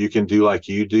 and if you can do like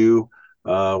you do,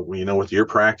 with your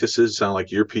practices, sound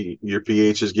like your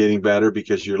pH is getting better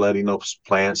because you're letting those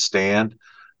plants stand,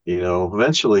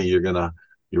 eventually you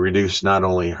reduce not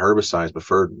only herbicides, but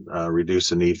reduce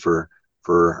the need for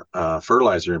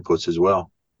fertilizer inputs as well.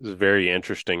 It's very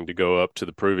interesting to go up to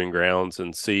the proving grounds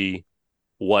and see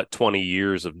what 20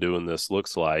 years of doing this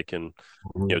looks like. And,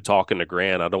 talking to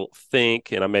Grant, I don't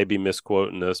think, and I may be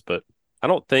misquoting this, but I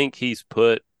don't think he's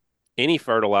put any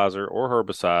fertilizer or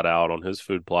herbicide out on his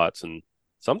food plots in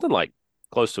something like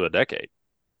close to a decade.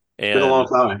 And, it's been a long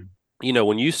time.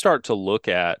 When you start to look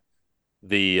at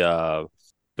the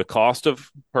cost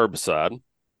of herbicide,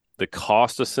 the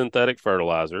cost of synthetic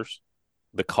fertilizers,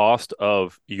 the cost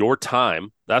of your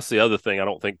time. That's the other thing I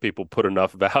don't think people put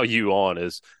enough value on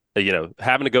is,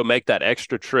 having to go make that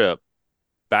extra trip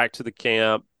back to the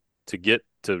camp to get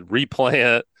to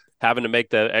replant, having to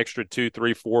make that extra 2,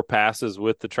 3, 4 passes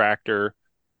with the tractor,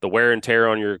 the wear and tear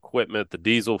on your equipment, the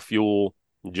diesel fuel,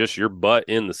 just your butt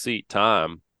in the seat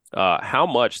time, how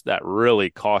much that really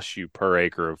costs you per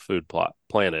acre of food plot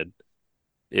planted.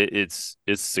 It's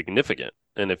significant.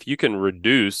 And if you can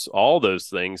reduce all those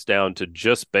things down to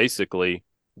just basically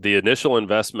the initial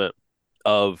investment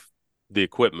of the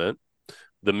equipment,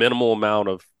 the minimal amount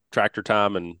of tractor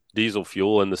time and diesel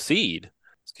fuel and the seed,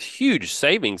 it's huge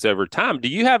savings over time. Do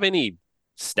you have any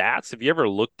stats? Have you ever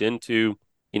looked into,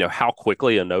 how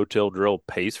quickly a no-till drill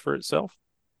pays for itself?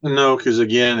 No, because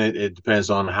again, it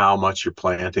depends on how much you're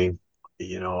planting.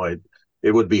 It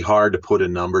would be hard to put a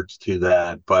number to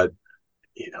that, but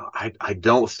I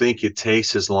don't think it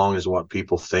takes as long as what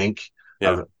people think.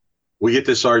 Yeah. We get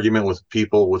this argument with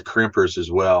people with crimpers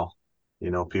as well.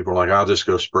 People are like, I'll just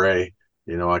go spray.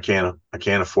 I can't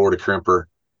afford a crimper.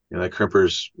 That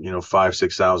crimper's,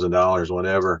 $5,000-$6,000,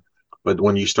 whatever. But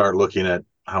when you start looking at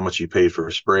how much you paid for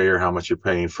a sprayer, how much you're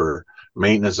paying for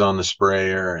maintenance on the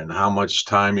sprayer, and how much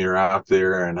time you're out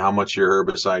there, and how much your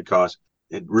herbicide costs,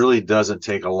 it really doesn't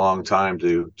take a long time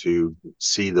to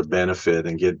see the benefit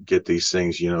and get these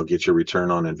things, get your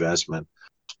return on investment.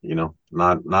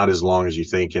 Not as long as you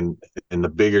think, and the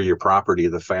bigger your property,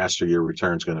 the faster your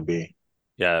return's going to be.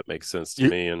 Yeah, that makes sense to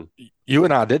me. And you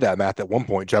and I did that math at one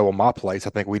point, Joe, on my place.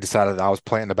 I think we decided I was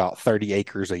planting about 30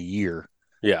 acres a year.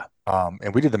 Yeah.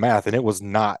 And we did the math, and it was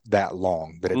not that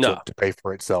long that it took to pay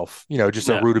for itself. Just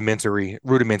a rudimentary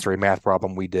math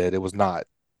problem we did. It was not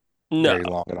very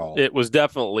long at all. It was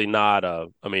definitely not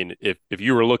if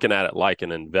you were looking at it like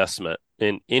an investment,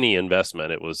 in any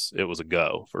investment, it was a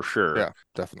go for sure. Yeah,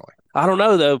 definitely. I don't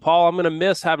know though, Paul. I'm going to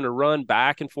miss having to run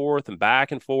back and forth and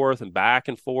back and forth and back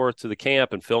and forth to the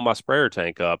camp and fill my sprayer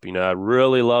tank up. I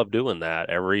really love doing that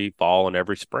every fall and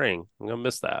every spring. I'm going to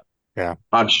miss that. Yeah,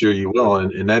 I'm sure you will.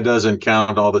 And that doesn't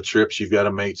count all the trips you've got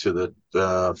to make to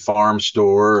the farm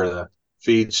store or the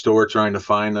feed store trying to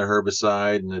find the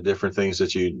herbicide and the different things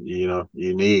that you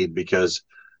need, because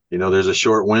there's a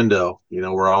short window.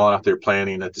 We're all out there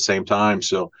planting at the same time.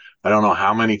 So I don't know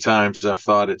how many times I've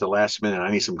thought at the last minute,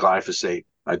 I need some glyphosate.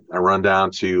 I run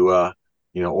down to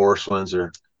Orscheln's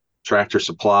or Tractor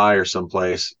Supply or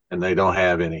someplace, and they don't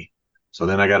have any. So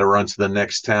then I got to run to the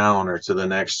next town or to the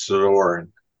next store, and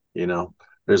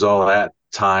there's all that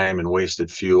time and wasted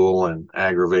fuel and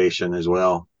aggravation as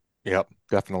well. Yep,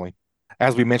 definitely.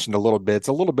 As we mentioned a little bit, it's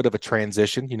a little bit of a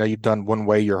transition. You've done one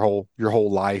way your whole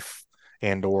life,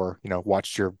 or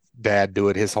watched your dad do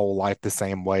it his whole life the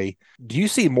same way. Do you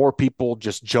see more people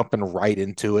just jumping right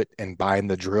into it and buying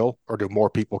the drill, or do more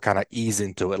people kind of ease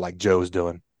into it like Joe's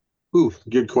doing? Ooh,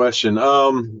 good question.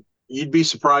 You'd be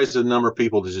surprised at the number of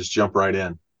people to just jump right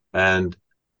in. And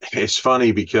it's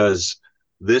funny because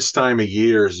this time of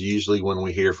year is usually when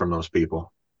we hear from those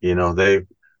people. A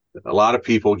lot of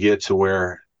people get to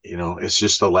where, it's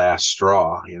just the last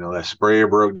straw. That sprayer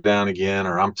broke down again,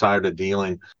 or I'm tired of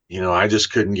dealing. I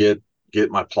just couldn't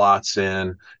get my plots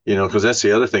in, because that's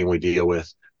the other thing we deal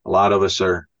with. A lot of us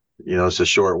are, it's a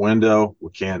short window. We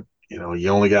can't, you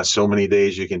only got so many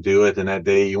days you can do it. And that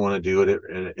day you want to do it,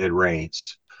 it rains.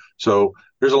 So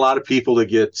there's a lot of people that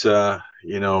get,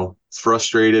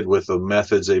 frustrated with the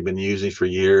methods they've been using for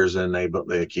years, and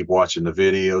they keep watching the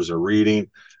videos or reading,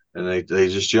 and they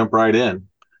just jump right in,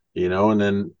 and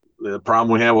then the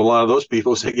problem we have with a lot of those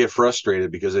people is they get frustrated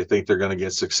because they think they're going to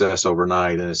get success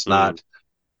overnight, and it's not,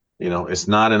 it's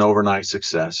not an overnight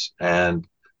success. And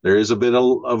there is a bit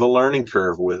of a learning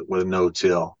curve with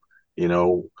no-till,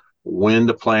 when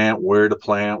to plant, where to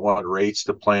plant, what rates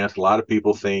to plant. A lot of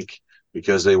people think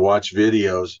because they watch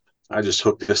videos, I just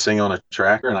hook this thing on a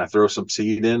tracker and I throw some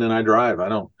seed in and I drive. I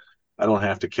don't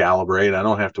have to calibrate. I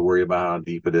don't have to worry about how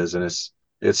deep it is. And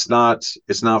it's not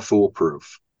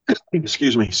foolproof.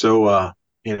 Excuse me. So, I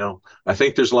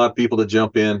think there's a lot of people that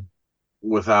jump in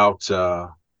without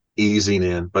easing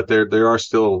in, but there are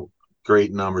still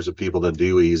great numbers of people that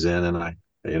do ease in.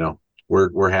 And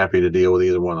we're happy to deal with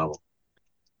either one of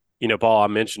them. Paul, I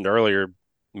mentioned earlier,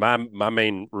 my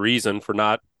main reason for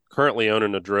not currently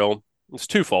owning a drill, it's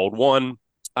twofold. One,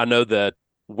 I know that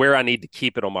where I need to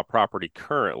keep it on my property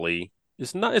currently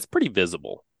it's pretty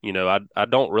visible. I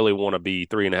don't really want to be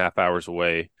 3.5 hours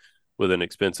away with an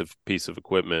expensive piece of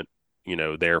equipment,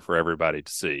 there for everybody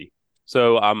to see.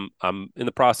 So I'm in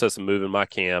the process of moving my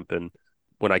camp, and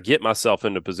when I get myself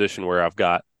into a position where I've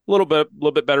got a little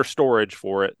bit better storage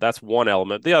for it, that's one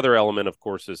element. The other element, of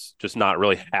course, is just not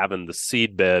really having the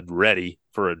seed bed ready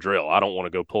for a drill. I don't want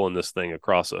to go pulling this thing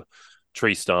across a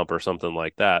tree stump or something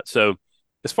like that. So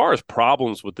as far as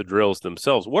problems with the drills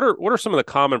themselves, what are some of the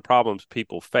common problems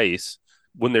people face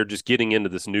when they're just getting into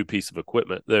this new piece of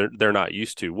equipment they're not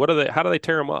used to? How do they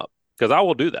tear them up? Because I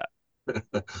will do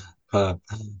that.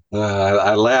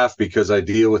 I laugh because I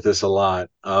deal with this a lot.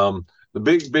 The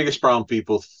biggest problem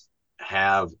people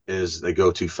have is they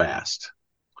go too fast.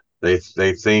 They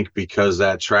think because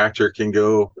that tractor can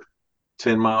go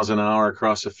 10 miles an hour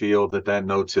across the field that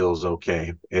no-till is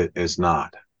okay. It's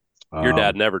not. Your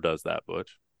dad never does that,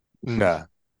 Butch. Nah.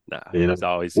 He's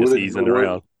always just easing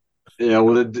around. Yeah,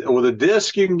 with a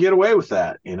disc you can get away with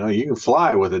that. You can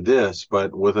fly with a disc,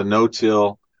 but with a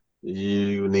no-till,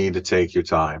 you need to take your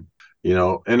time.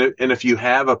 And if you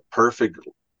have a perfect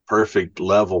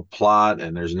level plot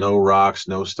and there's no rocks,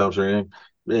 no stumps or anything,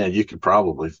 yeah, you could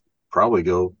probably probably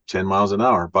go 10 miles an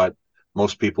hour, but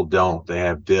most people don't. They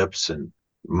have dips and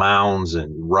mounds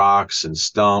and rocks and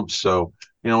stumps. So,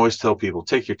 I always tell people,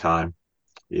 take your time.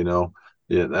 You know,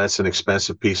 yeah, that's an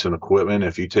expensive piece of equipment.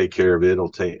 If you take care of it, it'll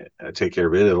take care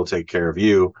of it. It'll take care of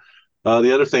you.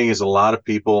 The other thing is a lot of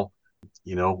people,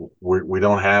 we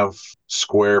don't have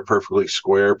perfectly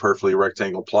square, perfectly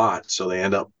rectangle plots. So they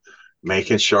end up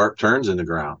making sharp turns in the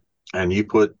ground. And you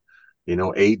put,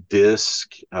 8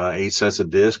 sets of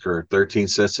disc or 13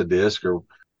 sets of disc or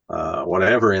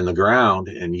whatever in the ground,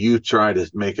 and you try to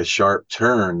make a sharp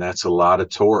turn, that's a lot of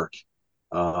torque.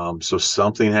 So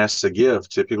something has to give.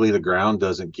 Typically, the ground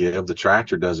doesn't give, the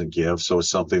tractor doesn't give, so it's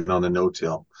something on the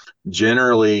no-till.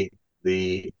 Generally,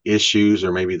 the issues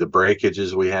or maybe the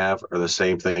breakages we have are the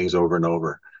same things over and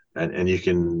over. And you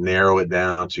can narrow it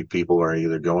down to people are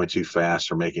either going too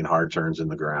fast or making hard turns in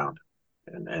the ground.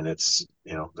 And it's,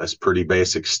 that's pretty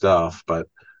basic stuff. But,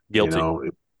 Guilty.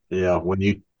 Yeah,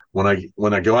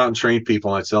 when I go out and train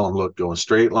people, I tell them, look, go in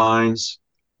straight lines,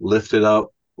 lift it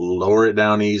up, lower it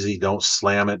down easy, don't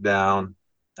slam it down,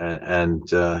 and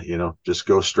just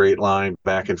go straight line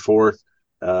back and forth,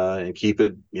 and keep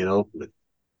it,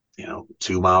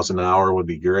 2 miles an hour would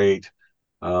be great.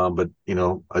 But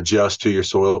adjust to your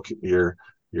soil,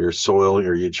 your soil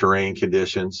or your terrain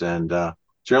conditions. And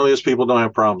generally, those people don't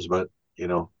have problems. But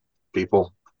a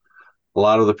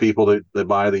lot of the people that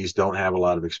buy these don't have a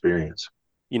lot of experience.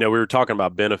 We were talking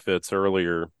about benefits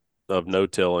earlier of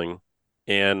no-tilling,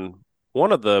 and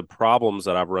one of the problems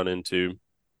that I've run into,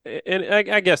 and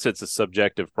I guess it's a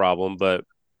subjective problem, but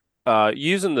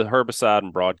using the herbicide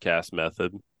and broadcast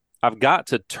method, I've got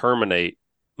to terminate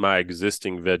my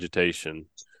existing vegetation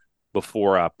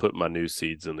before I put my new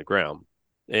seeds in the ground.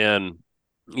 And,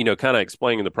 kind of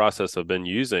explaining the process I've been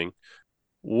using.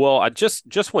 Well, I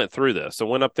just went through this. I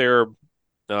went up there,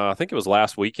 I think it was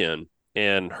last weekend,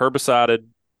 and herbicided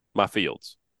my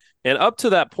fields. And up to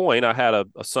that point, I had a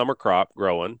summer crop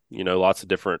growing, lots of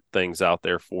different things out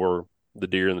there for the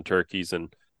deer and the turkeys.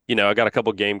 And, I got a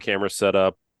couple game cameras set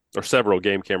up, or several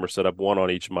game cameras set up, one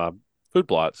on each of my food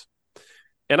plots.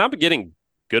 And I'm getting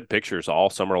good pictures all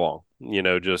summer long,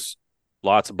 just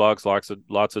lots of bucks, lots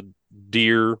of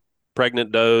deer,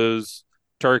 pregnant does,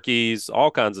 turkeys,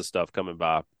 all kinds of stuff coming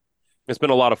by. It's been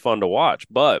a lot of fun to watch.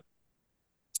 But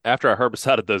after I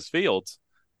herbicided those fields,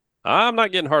 I'm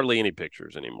not getting hardly any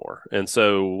pictures anymore. And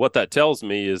so what that tells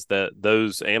me is that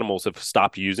those animals have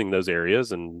stopped using those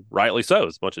areas, and rightly so.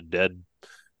 It's a bunch of dead,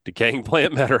 decaying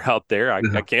plant matter out there.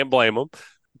 I can't blame them.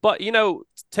 But,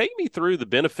 take me through the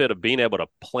benefit of being able to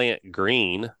plant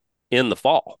green in the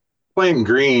fall. Planting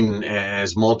green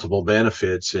has multiple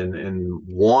benefits. And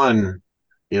one,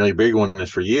 your big one is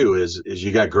for you is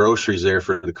you got groceries there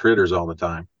for the critters all the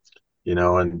time,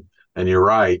 and you're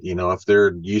right. If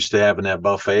they're used to having that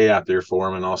buffet out there for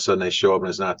them and all of a sudden they show up and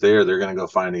it's not there, they're going to go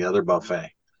find the other buffet.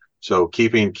 So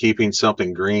keeping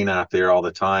something green out there all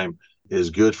the time is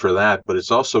good for that, but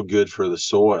it's also good for the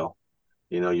soil.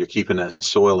 You're keeping that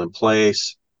soil in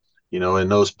place,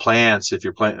 and those plants, if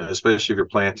you're planting, especially if you're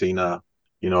planting, a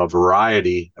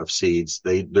variety of seeds,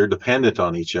 they're dependent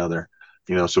on each other,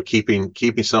 so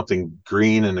keeping something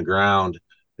green in the ground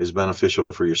is beneficial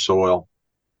for your soil,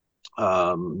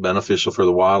 beneficial for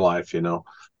the wildlife,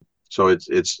 so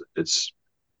it's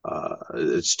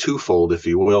twofold, if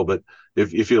you will. But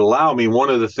if you allow me, one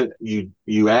of the things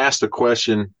you asked a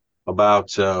question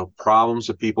about problems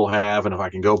that people have, and if I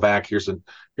can go back, here's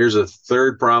a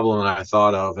third problem that I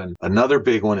thought of. And another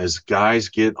big one is guys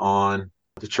get on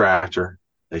the tractor,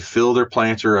 they fill their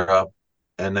planter up,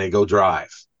 and they go drive.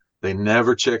 They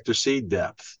never check their seed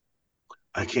depth.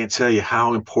 I can't tell you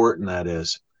how important that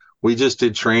is. We just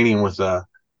did training with a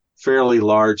fairly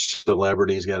large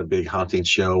celebrity. He's got a big hunting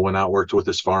show, went out, worked with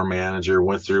his farm manager,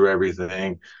 went through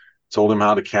everything, told him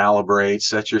how to calibrate,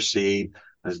 set your seed.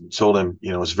 I told him,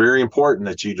 it's very important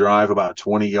that you drive about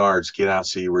 20 yards, get out,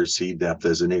 see where seed depth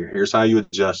is. And here's how you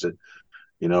adjust it.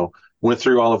 Went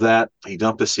through all of that. He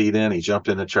dumped the seed in, he jumped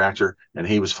in the tractor, and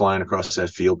he was flying across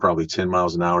that field probably 10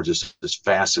 miles an hour, just as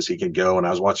fast as he could go. And I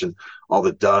was watching all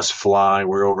the dust fly.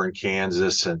 We're over in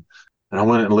Kansas. And I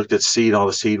went and looked at seed. All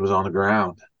the seed was on the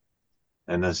ground.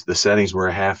 And the settings were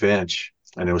a half inch,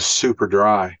 and it was super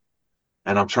dry.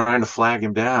 And I'm trying to flag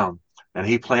him down. And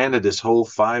he planted this whole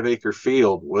 5-acre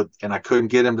field and I couldn't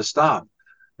get him to stop.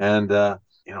 And, I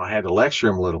had to lecture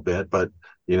him a little bit, but,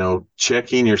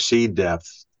 checking your seed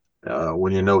depth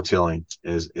when you're no-tilling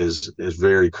is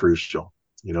very crucial,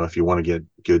 if you want to get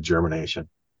good germination.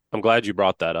 I'm glad you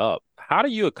brought that up. How do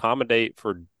you accommodate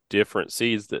for different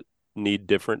seeds that need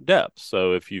different depths?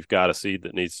 So if you've got a seed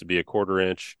that needs to be a 1/4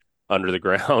 inch under the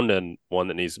ground and one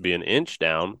that needs to be an inch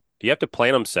down, Do you have to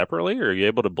plant them separately, or are you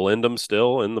able to blend them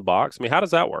still in the box? I mean, how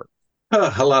does that work?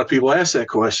 A lot of people ask that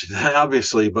question,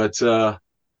 obviously, but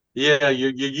yeah,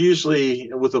 you're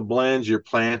usually with a blend, you're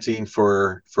planting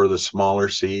for the smaller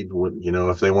seed.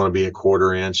 If they want to be a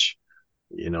quarter inch,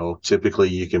 typically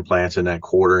you can plant in that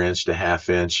quarter inch to half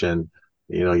inch, and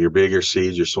your bigger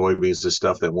seeds, your soybeans, the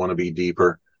stuff that want to be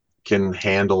deeper, can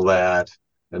handle that.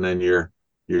 And then your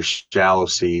shallow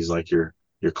seeds like your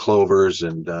clovers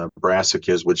and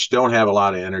brassicas, which don't have a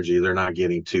lot of energy, they're not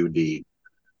getting too deep.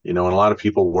 And a lot of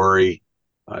people worry.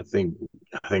 I think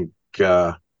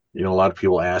uh, a lot of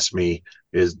people ask me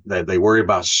is that they worry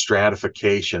about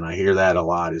stratification. I hear that a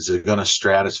lot. Is it going to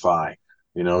stratify?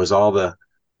 Is all the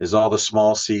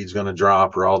small seeds going to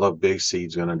drop, or all the big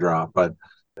seeds going to drop? But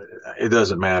it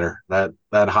doesn't matter. That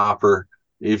hopper,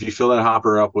 if you fill that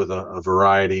hopper up with a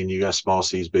variety and you got small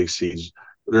seeds, big seeds,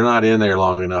 they're not in there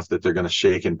long enough that they're going to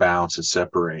shake and bounce and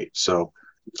separate. So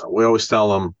we always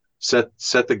tell them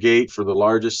set the gate for the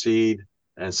largest seed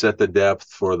and set the depth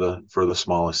for the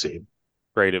smallest seed.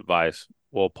 Great advice.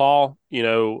 Well, Paul,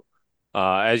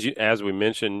 as we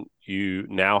mentioned, you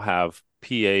now have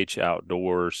PH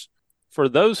Outdoors. For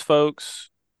those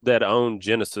folks that own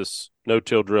Genesis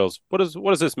no-till drills, what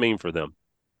does this mean for them?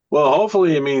 Well,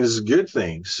 hopefully it means good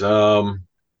things.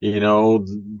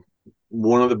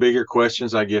 One of the bigger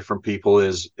questions I get from people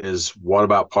is what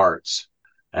about parts?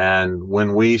 And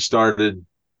when we started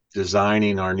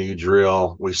designing our new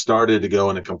drill, we started to go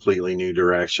in a completely new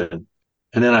direction.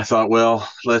 And then I thought, well,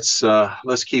 let's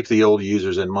keep the old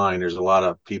users in mind. There's a lot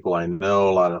of people I know,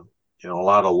 a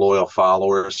lot of loyal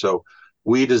followers. So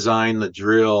we designed the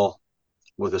drill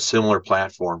with a similar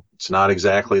platform. It's not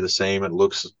exactly the same. It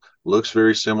looks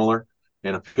very similar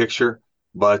in a picture,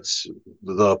 but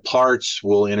the parts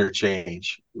will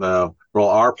interchange.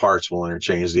 Our parts will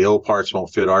interchange. The old parts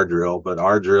won't fit our drill, but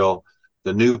our drill,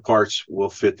 the new parts will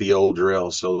fit the old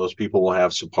drill. So those people will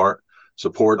have support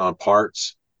on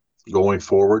parts going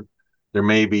forward. There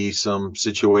may be some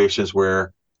situations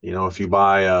where, if you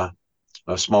buy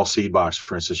a small seed box,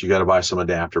 for instance, you got to buy some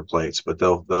adapter plates, but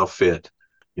they'll fit.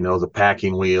 The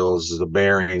packing wheels, the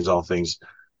bearings, all things,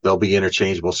 they'll be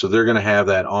interchangeable. So they're going to have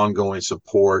that ongoing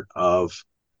support of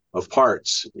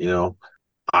parts.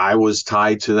 I was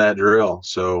tied to that drill.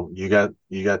 So you got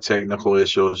technical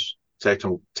issues.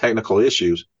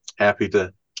 Happy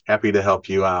to help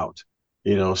you out.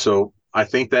 So I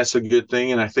think that's a good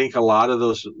thing. And I think a lot of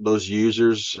those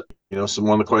users, one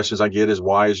of the questions I get is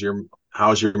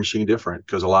how's your machine different?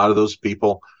 Because a lot of those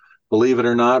people, believe it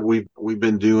or not, we've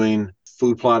been doing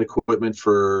food plot equipment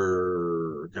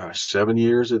for 7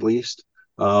 years at least.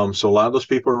 So a lot of those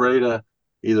people are ready to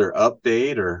either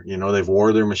update or they've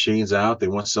wore their machines out. They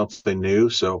want something new.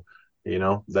 So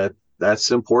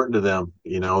that's important to them.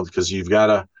 Because you've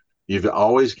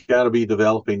always got to be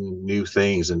developing new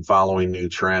things and following new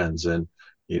trends. And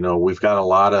we've got a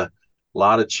lot of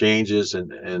changes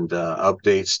and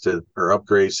updates or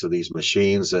upgrades to these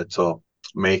machines that will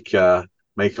make a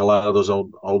lot of those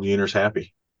old uners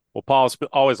happy. Well, Paul, it's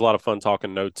always a lot of fun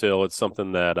talking no-till. It's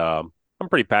something that I'm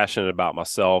pretty passionate about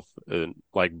myself. And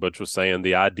like Butch was saying,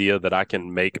 the idea that I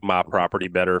can make my property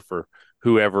better for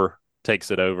whoever takes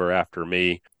it over after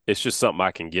me, it's just something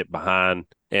I can get behind.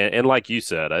 And like you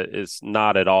said, it's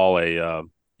not at all a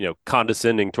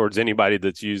condescending towards anybody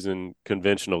that's using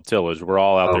conventional tillage. We're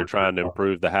all out there trying to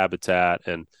improve the habitat,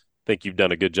 and I think you've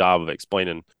done a good job of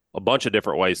explaining a bunch of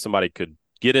different ways somebody could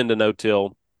get into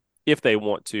no-till if they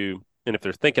want to. And if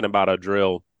they're thinking about a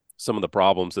drill, some of the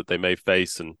problems that they may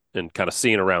face and kind of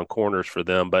seeing around corners for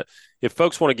them. But if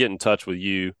folks want to get in touch with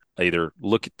you, either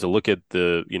look at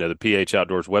the PH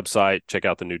Outdoors website, check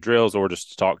out the new drills, or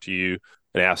just to talk to you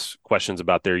and ask questions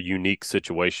about their unique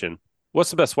situation,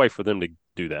 what's the best way for them to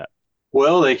do that?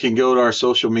 Well, they can go to our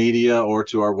social media or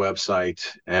to our website,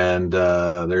 and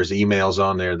there's emails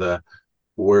on there.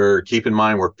 Keep in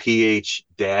mind we're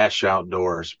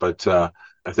PH-Outdoors, but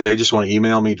if they just want to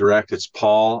email me direct, it's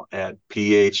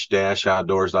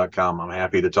paul@ph-outdoors.com. I'm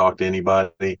happy to talk to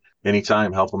anybody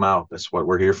anytime, help them out. That's what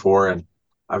we're here for. And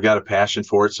I've got a passion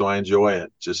for it, so I enjoy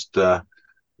it. Just,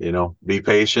 be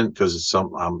patient because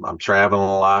I'm traveling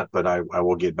a lot, but I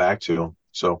will get back to them.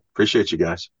 So appreciate you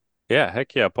guys. Yeah.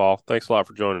 Heck yeah, Paul. Thanks a lot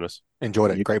for joining us. Enjoyed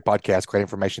it. Great podcast. Great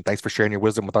information. Thanks for sharing your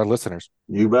wisdom with our listeners.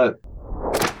 You bet.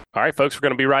 All right, folks, we're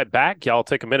going to be right back. Y'all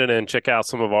take a minute and check out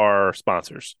some of our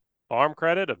sponsors. Farm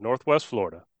Credit of Northwest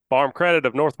Florida. Farm Credit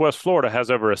of Northwest Florida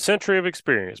has over a century of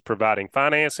experience providing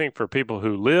financing for people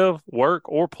who live, work,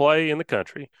 or play in the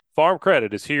country. Farm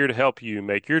Credit is here to help you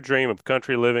make your dream of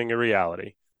country living a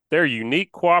reality. Their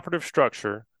unique cooperative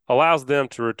structure allows them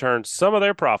to return some of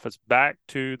their profits back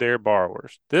to their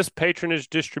borrowers. This patronage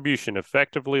distribution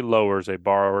effectively lowers a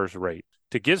borrower's rate.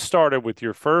 To get started with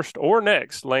your first or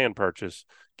next land purchase,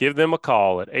 give them a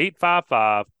call at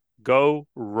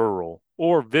 855-GO-RURAL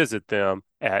or visit them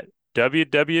at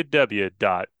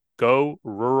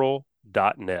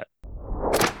www.gorural.net.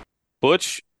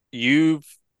 Butch,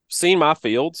 you've seen my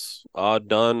fields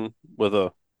done with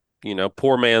a,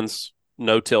 poor man's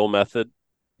no-till method.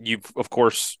 You've, of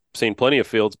course, seen plenty of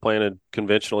fields planted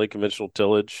conventional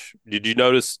tillage. Did you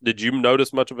notice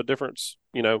much of a difference,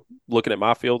 looking at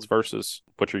my fields versus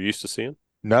what you're used to seeing?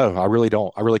 No, I really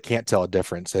don't. I really can't tell a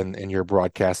difference in your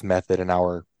broadcast method and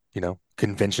our,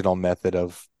 conventional method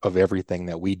of everything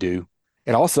that we do.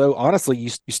 And also, honestly,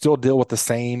 you still deal with the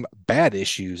same bad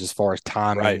issues as far as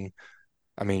timing. Right.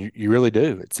 I mean, you really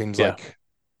do. It seems like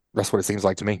that's what it seems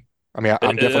like to me. I mean,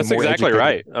 I'm definitely that's more exactly educated.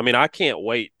 right. I mean, I can't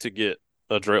wait to get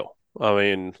a drill. I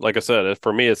mean, like I said,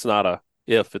 for me, it's not a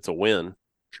if, it's a when.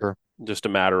 Sure. Just a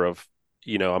matter of,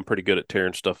 I'm pretty good at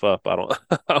tearing stuff up. I want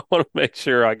to make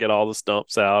sure I get all the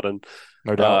stumps out and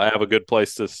No doubt. I have a good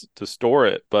place to store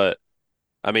it. But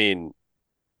I mean,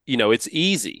 it's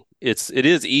easy. It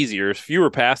is easier. There's fewer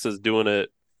passes doing it.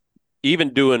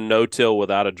 Even doing no-till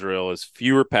without a drill is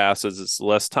fewer passes. It's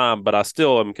less time, but I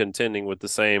still am contending with the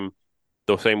same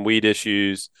weed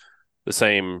issues, the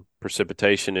same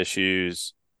precipitation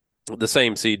issues, the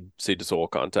same seed to soil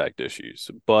contact issues.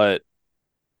 But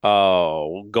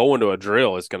going to a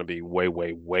drill is going to be way,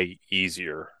 way, way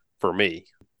easier for me.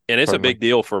 And it's Certainly. a big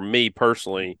deal for me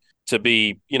personally to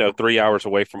be, 3 hours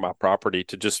away from my property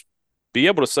to just be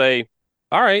able to say,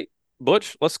 all right,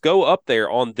 Butch, let's go up there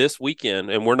on this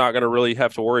weekend, and we're not going to really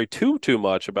have to worry too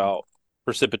much about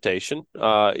precipitation. We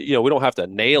don't have to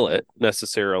nail it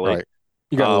necessarily. Right.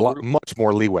 You got much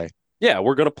more leeway. Yeah,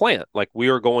 we're going to plant. Like, we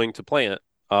are going to plant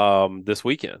this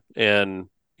weekend. And,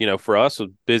 for us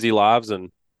with busy lives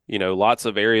and, lots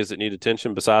of areas that need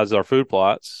attention besides our food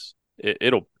plots,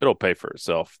 it'll pay for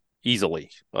itself easily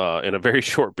in a very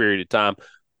short period of time,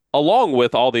 along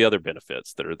with all the other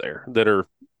benefits that are there that are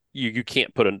you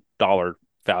can't put a dollar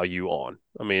value on.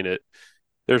 I mean,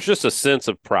 there's just a sense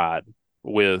of pride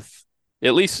with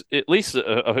at least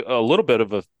a little bit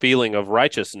of a feeling of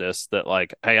righteousness that,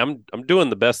 like, hey, I'm doing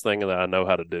the best thing that I know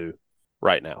how to do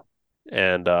right now.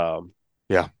 And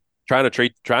trying to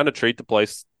treat the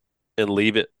place and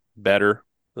leave it better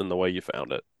than the way you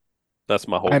found it. That's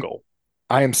my whole goal.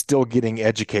 I am still getting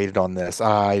educated on this.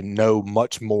 I know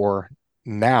much more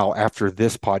now after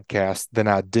this podcast than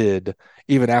I did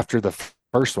even after the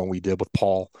first one we did with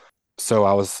Paul. So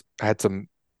I had some,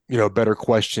 better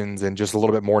questions and just a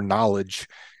little bit more knowledge.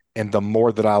 And the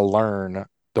more that I learn,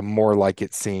 the more like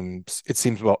it seems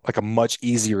like a much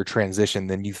easier transition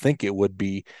than you think it would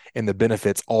be. And the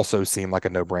benefits also seem like a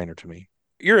no-brainer to me.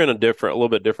 You're in a little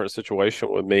bit different situation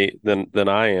with me than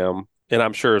I am. And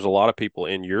I'm sure there's a lot of people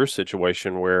in your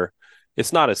situation where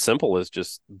it's not as simple as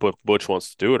just Butch wants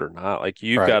to do it or not. Like,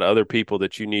 you've got other people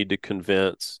that you need to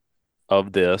convince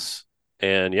of this.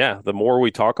 And the more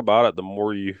we talk about it, the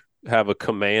more you have a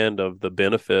command of the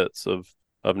benefits of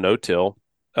no-till.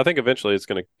 I think eventually it's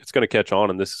going to catch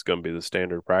on, and this is going to be the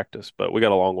standard practice, but we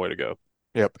got a long way to go.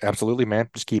 Yep, absolutely,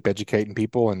 man. Just keep educating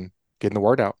people and getting the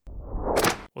word out.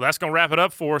 Well, that's going to wrap it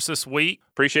up for us this week.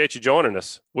 Appreciate you joining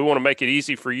us. We want to make it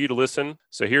easy for you to listen,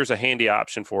 so here's a handy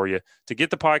option for you. To get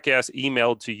the podcast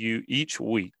emailed to you each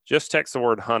week, just text the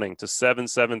word hunting to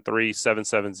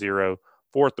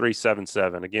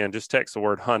 773-770-4377. Again, just text the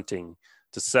word hunting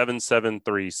to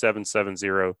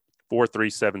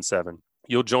 773-770-4377.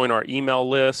 You'll join our email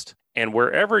list, and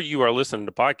wherever you are listening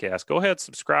to podcasts, go ahead,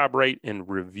 subscribe, rate, and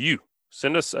review.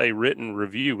 Send us a written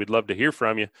review. We'd love to hear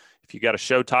from you. If you got a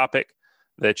show topic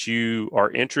that you are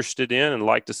interested in and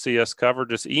like to see us cover,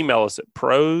 just email us at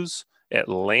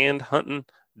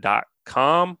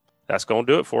pros@landhunting.com. That's going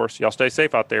to do it for us. Y'all stay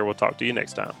safe out there. We'll talk to you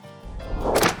next time.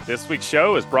 This week's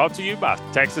show is brought to you by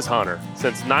Texas Hunter.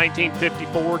 Since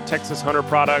 1954, Texas Hunter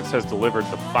Products has delivered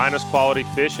the finest quality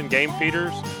fish and game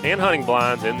feeders and hunting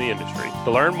blinds in the industry.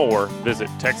 To learn more, visit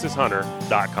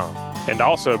texashunter.com. And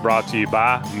also brought to you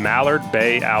by Mallard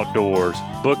Bay Outdoors.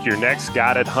 Book your next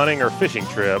guided hunting or fishing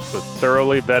trip with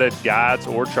thoroughly vetted guides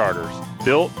or charters.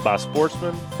 Built by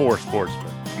sportsmen for sportsmen.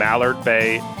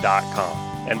 MallardBay.com.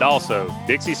 And also,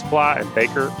 Dixie Supply and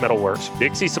Baker Metalworks.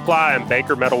 Dixie Supply and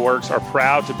Baker Metalworks are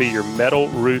proud to be your metal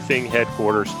roofing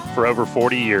headquarters for over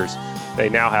 40 years. They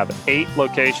now have 8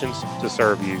 locations to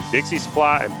serve you. Dixie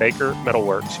Supply and Baker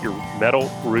Metalworks, your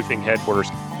metal roofing headquarters.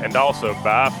 And also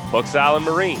by Bucks Island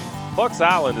Marine. Bucks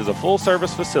Island is a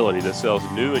full-service facility that sells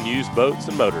new and used boats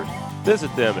and motors.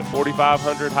 Visit them at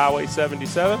 4500 Highway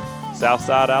 77,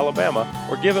 Southside, Alabama,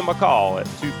 or give them a call at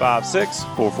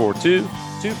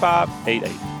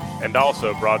 256-442-2588. And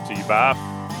also brought to you by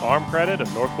Farm Credit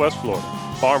of Northwest Florida.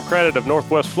 Farm Credit of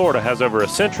Northwest Florida has over a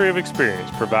century of experience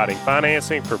providing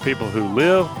financing for people who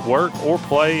live, work, or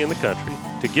play in the country.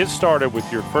 To get started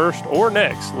with your first or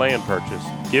next land purchase,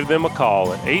 give them a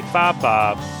call at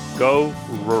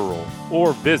 855-GO-RURAL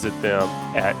or visit them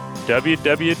at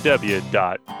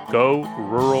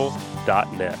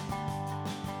www.gorural.net.